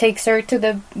 He takes her to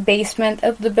the basement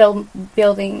of the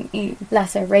building. Y la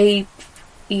hace rape.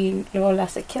 Y luego la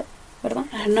hace kill. ¿Verdad?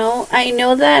 I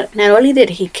know that not only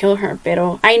did he kill her,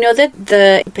 pero I know that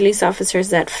the police officers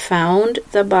that found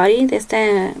the body de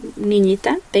esta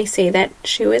niñita, they say that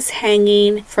she was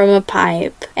hanging from a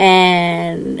pipe.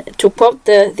 And to quote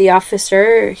the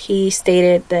officer, he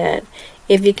stated that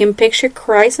if you can picture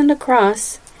Christ on the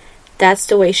cross, that's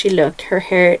the way she looked. Her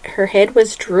head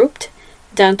was drooped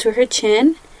down to her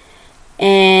chin,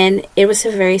 and it was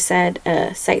a very sad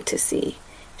sight to see.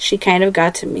 She kind of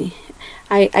got to me.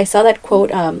 I saw that quote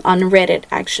on Reddit,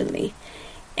 actually.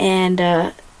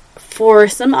 And for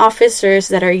some officers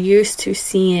that are used to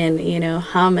seeing,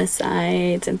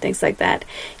 homicides and things like that,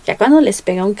 ya cuando les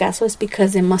pega un caso es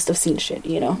because they must have seen shit,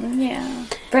 Yeah.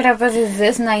 But is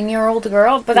this 9-year-old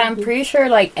girl? But I'm pretty sure,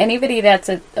 like, anybody that's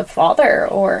a father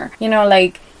or,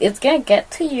 like, it's gonna get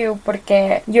to you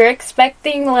porque you're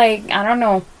expecting, like, I don't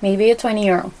know, maybe a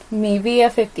 20-year-old, maybe a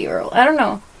 50-year-old, I don't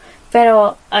know.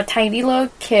 Pero a tiny little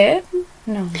kid?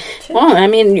 No. Well, I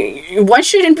mean, one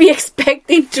shouldn't be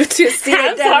expecting to see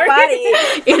a dead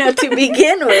body, to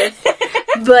begin with.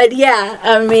 But yeah,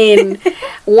 I mean,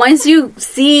 once you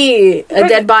see a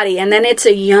dead body and then it's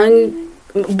a young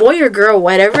boy or girl,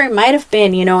 whatever it might have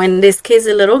been, in this case,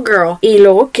 a little girl, y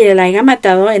luego que la haya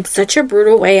matado in such a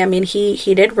brutal way. I mean,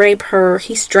 he did rape her,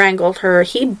 he strangled her,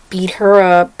 he beat her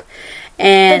up.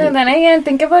 And but then again,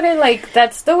 think about it, like,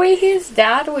 that's the way his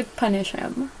dad would punish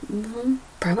him. Mm-hmm.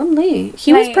 Probably.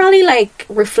 He was probably, like,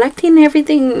 reflecting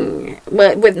everything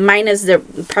with minus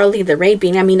probably the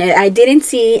raping. I mean, I didn't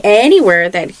see anywhere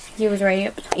that he was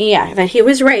raped. Yeah, that he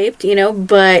was raped,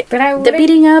 but the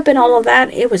beating up and all of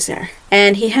that, it was there.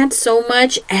 And he had so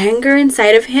much anger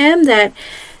inside of him that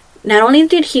not only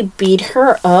did he beat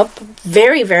her up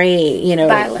very, very,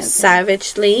 violently,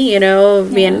 savagely,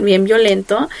 bien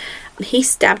violento, he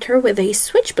stabbed her with a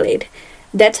switchblade.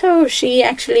 That's how she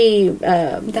actually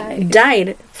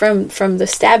died from the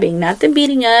stabbing. Not the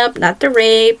beating up, not the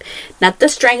rape, not the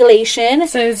strangulation.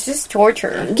 So it's just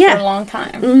torture for a long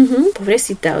time. Mm-hmm.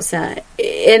 Pobrecita, o sea.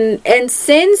 And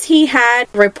since he had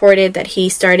reported that he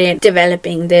started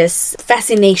developing this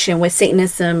fascination with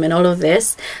Satanism and all of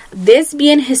this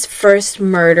being his first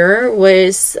murder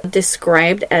was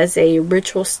described as a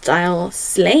ritual style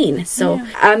slaying. So,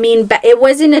 I mean, it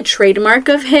wasn't a trademark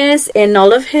of his in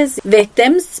all of his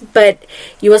victims, but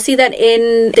you will see that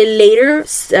in the later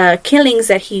killings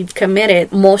that he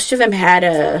committed, most of them had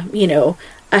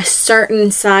a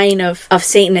certain sign of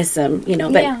Satanism,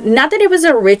 but not that it was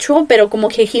a ritual, pero como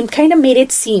que he kind of made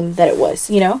it seem that it was,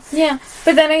 Yeah,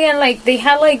 but then again, like, they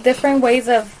had, like, different ways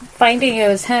of finding it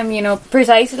was him,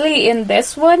 Precisely in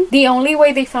this one, the only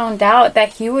way they found out that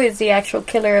he was the actual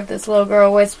killer of this little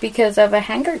girl was because of a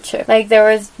handkerchief. Like, there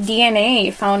was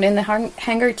DNA found in the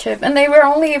handkerchief, and they were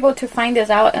only able to find this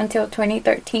out until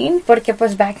 2013, porque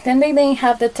pues back then they didn't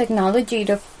have the technology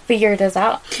to figure this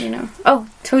out,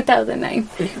 2009.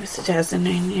 It was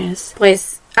 2009, yes.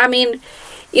 Pues, I mean,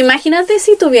 imagínate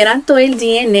si tuvieran todo el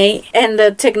DNA and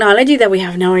the technology that we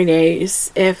have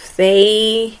nowadays, if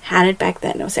they had it back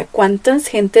then. O sea, ¿cuántas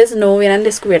gentes no hubieran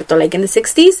descubierto? Like in the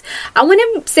 60s, I want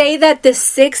to say that the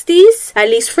 60s, at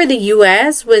least for the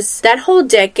US, that whole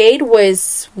decade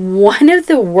was one of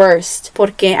the worst.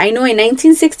 Porque I know in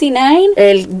 1969,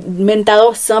 el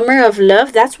mentado Summer of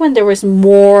Love, that's when there was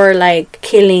more like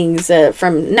killings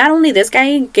from not only this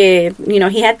guy, que,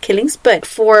 he had killings, but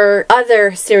for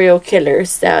other serial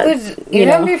killers.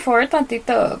 Even before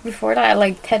that,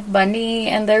 like Ted Bundy,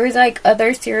 and there was like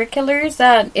other serial killers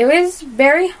that it was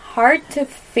very hard to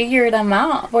figure them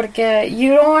out porque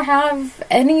you don't have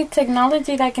any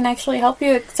technology that can actually help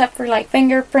you except for like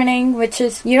fingerprinting, which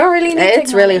is you don't really need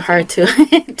it's really hard to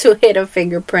to hit a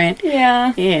fingerprint,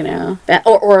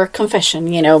 or a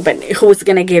confession, but who's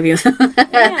gonna give you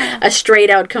a straight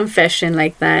out confession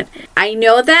like that? I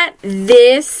know that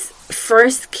this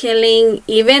first killing,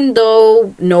 even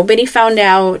though nobody found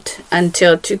out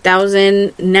until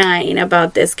 2009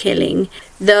 about this killing,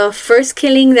 the first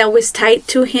killing that was tied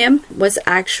to him was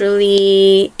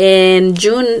actually in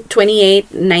June 28,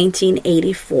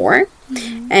 1984.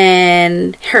 Mm-hmm.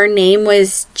 And her name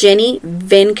was Jenny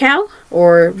Venkow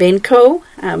or Venko.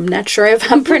 I'm not sure if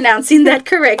I'm pronouncing that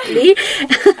correctly.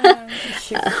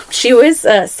 She was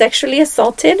sexually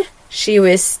assaulted. She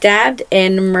was stabbed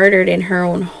and murdered in her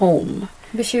own home.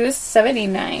 But she was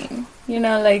 79.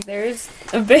 There's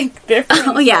a big difference.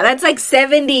 Oh, yeah, that's like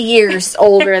 70 years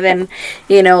older than,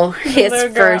 his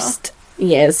first,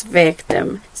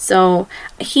 victim. So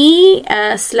he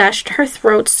slashed her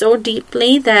throat so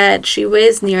deeply that she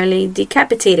was nearly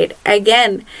decapitated.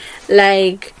 Again,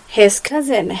 like his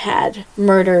cousin had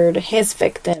murdered his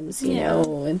victims,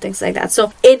 and things like that.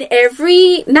 So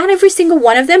not every single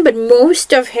one of them, but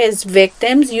most of his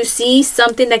victims, you see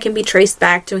something that can be traced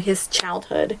back to his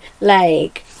childhood.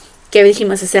 Like, que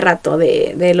dijimos hace rato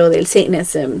de lo del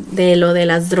Satanism, de lo de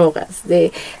las drogas,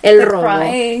 de el robo.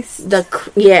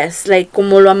 Yes, like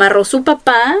como lo amarró su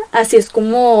papá, así es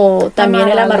como también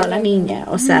él amarró a la niña.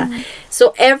 O sea,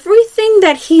 so everything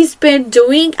that he's been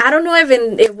doing, I don't know if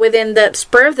within the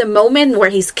spur of the moment where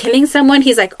he's killing someone,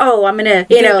 he's like, oh, I'm gonna,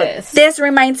 this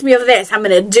reminds me of this, I'm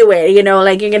gonna do it,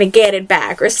 like you're gonna get it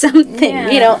back or something.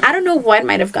 I don't know what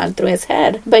might have gone through his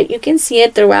head, but you can see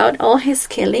it throughout all his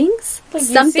killings. Like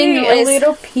something you see a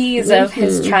little piece of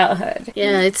his childhood.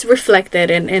 Yeah, it's reflected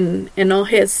in all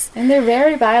his. And they're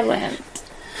very violent.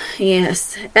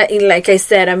 Yes, like I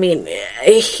said, I mean,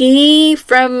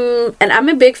 and I'm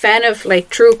a big fan of like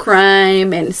true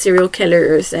crime and serial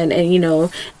killers and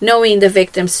knowing the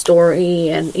victim's story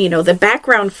and the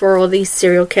background for all these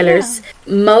serial killers. Yeah.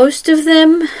 Most of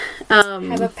them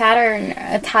have a pattern,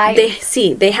 a type.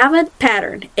 They have a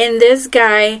pattern. And this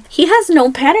guy, he has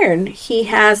no pattern. He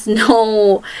has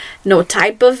no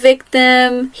type of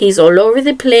victim. He's all over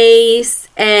the place.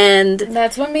 And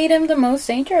that's what made him the most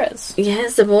dangerous.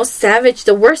 Yes, the most savage,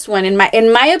 the worst one. In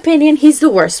my opinion, he's the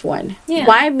worst one. Yeah.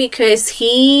 Why? Because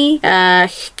he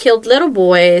killed little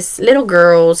boys, little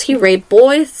girls. He raped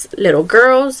boys, little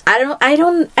girls. I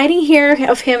didn't hear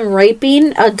of him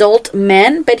raping adult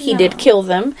men, but he did kill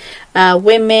them.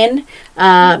 Women,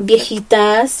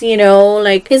 viejitas,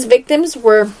 like his victims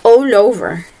were all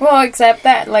over. Well, except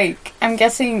that, like, I'm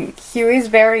guessing he was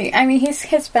he's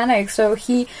Hispanic, so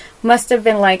he must have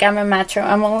been like, I'm a macho,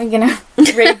 I'm only gonna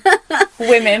rape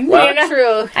women. Well,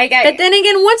 true. But then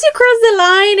again, once you cross the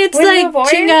line, it's like,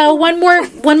 chinga, one more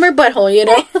butthole,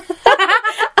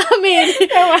 I mean,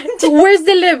 where's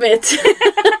the limit?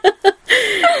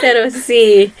 Pero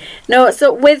sí. No,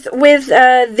 so with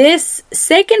this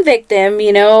second victim,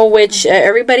 which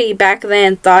everybody back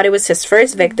then thought it was his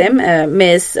first victim,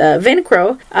 Miss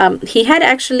Vincro, he had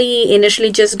actually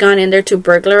initially just gone in there to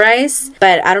burglarize,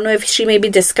 but I don't know if she maybe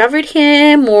discovered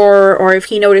him or if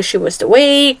he noticed she was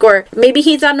awake, or maybe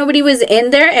he thought nobody was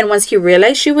in there, and once he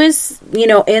realized she was,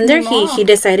 in there, he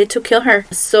decided to kill her.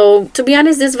 So, to be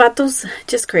honest, this vato's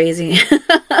just crazy.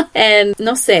 And,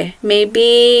 no sé,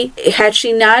 maybe had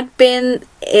she not been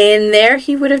in there,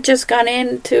 he would have just gone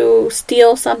in to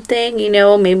steal something,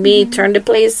 maybe turn the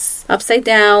place upside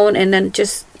down and then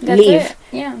just leave. It.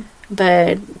 Yeah.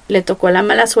 But le tocó la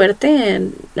mala suerte a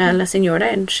la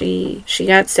señora, and she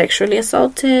got sexually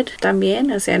assaulted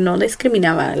también. O sea, no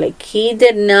discriminaba. Like, he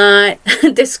did not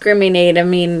discriminate. I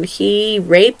mean, he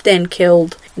raped and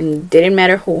killed. Didn't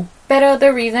matter who. But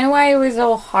the reason why it was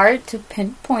so hard to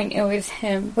pinpoint it was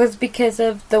him was because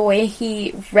of the way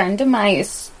he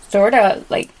randomized sort of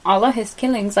like all of his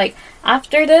killings. Like,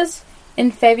 after this, in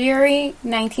February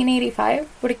 1985,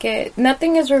 porque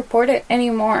nothing is reported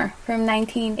anymore from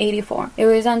 1984. It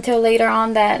was until later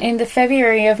on that in the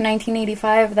February of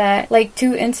 1985 that like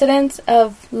 2 incidents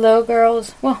of little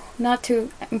girls, well, not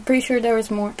 2, I'm pretty sure there was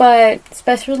more, but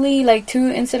especially like 2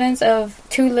 incidents of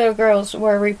 2 little girls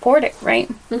were reported, right?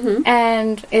 Mm-hmm.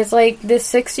 And it's like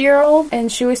this 6-year-old, and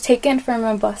she was taken from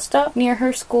a bus stop near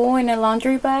her school in a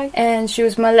laundry bag, and she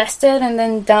was molested and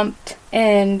then dumped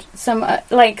in some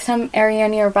area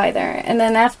nearby there. And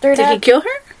then after that... Did he kill her?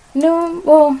 No,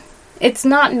 well, it's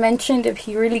not mentioned if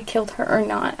he really killed her or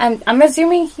not. I'm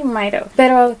assuming he might have.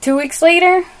 But 2 weeks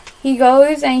later, he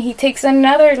goes and he takes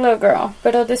another little girl.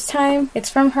 But this time, it's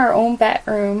from her own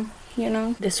bedroom. You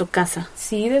know? De su casa.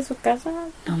 Sí, de su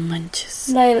casa. No manches.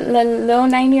 The little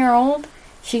 9-year-old,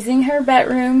 she's in her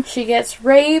bedroom, she gets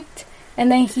raped,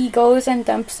 and then he goes and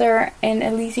dumps her in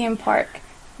Elysian Park,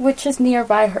 which is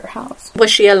nearby her house.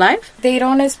 Was she alive? They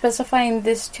don't specify in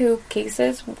these 2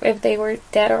 cases if they were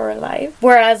dead or alive.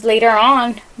 Whereas later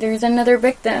on, there's another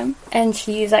victim, and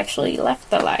she's actually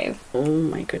left alive. Oh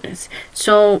my goodness.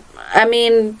 So, I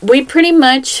mean, we pretty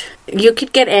much, you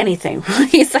could get anything.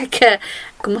 It's like a,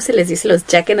 ¿cómo se les dice? Los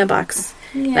Jack in a box.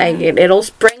 Yeah. Like, it'll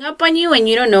spring up on you and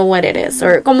you don't know what it is.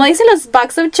 Or, como dicen los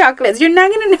box of chocolates, you're not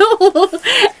gonna know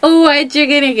what you're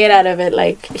gonna get out of it.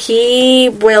 Like, he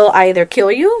will either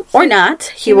kill you or not.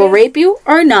 He will rape you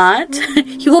or not.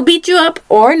 He will beat you up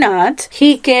or not.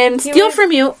 He can steal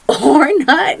from you or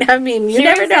not. I mean, you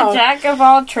never know. He's a jack of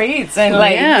all trades and,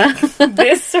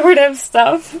 this sort of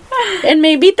stuff. And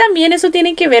maybe también eso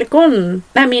tiene que ver con,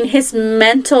 I mean, his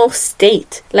mental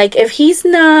state. Like, if he's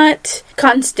not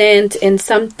constant in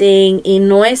something y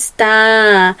no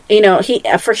está, you know, he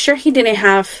for sure he didn't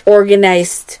have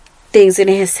organized things in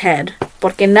his head,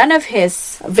 porque none of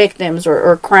his victims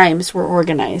or crimes were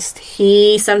organized.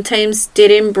 He sometimes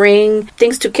didn't bring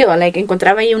things to kill, like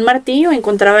encontraba ahí un martillo,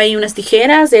 encontraba ahí unas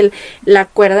tijeras, la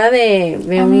cuerda de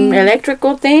un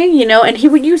electrical thing, you know, and he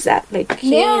would use that. Like,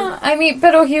 yeah, I mean,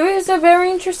 but he was a very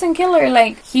interesting killer.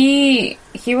 Like, he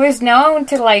was known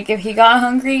to, like, if he got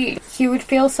hungry, he would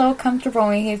feel so comfortable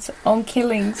in his own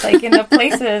killings, like in the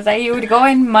places that he would go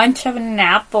and munch on an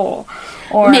apple,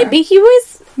 or maybe he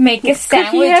was make a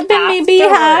sandwich. He had been maybe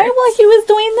high while he was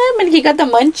doing them, and he got the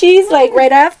munchies like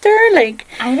right after. Like,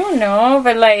 I don't know,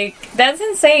 but like, that's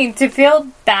insane to feel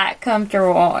that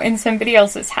comfortable in somebody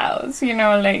else's house. You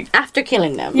know, like after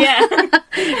killing them. Yeah.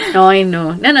 No, I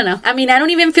know. No. I mean, I don't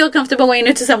even feel comfortable going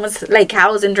into someone's like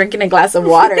house and drinking a glass of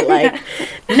water. Like,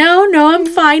 no, I'm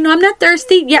fine. No, I'm not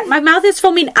thirsty. Yeah, my mouth is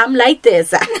foaming. I'm like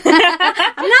this.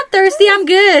 I'm not thirsty. I'm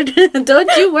good.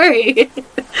 Don't you worry.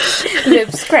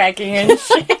 Lips cracking and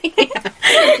shit.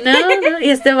 No,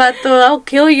 este vato, I'll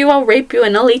kill you, I'll rape you,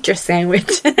 and I'll eat your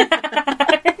sandwich.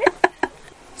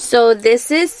 So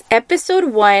this is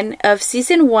episode 1 of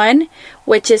season 1,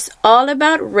 which is all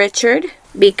about Richard,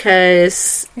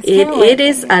 because it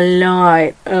is a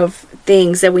lot of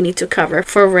things that we need to cover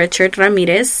for Richard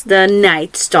Ramirez, the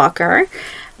Night Stalker.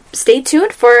 Stay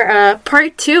tuned for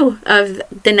part 2 of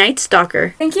The Night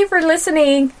Stalker. Thank you for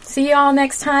listening. See you all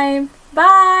next time.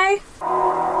 Bye.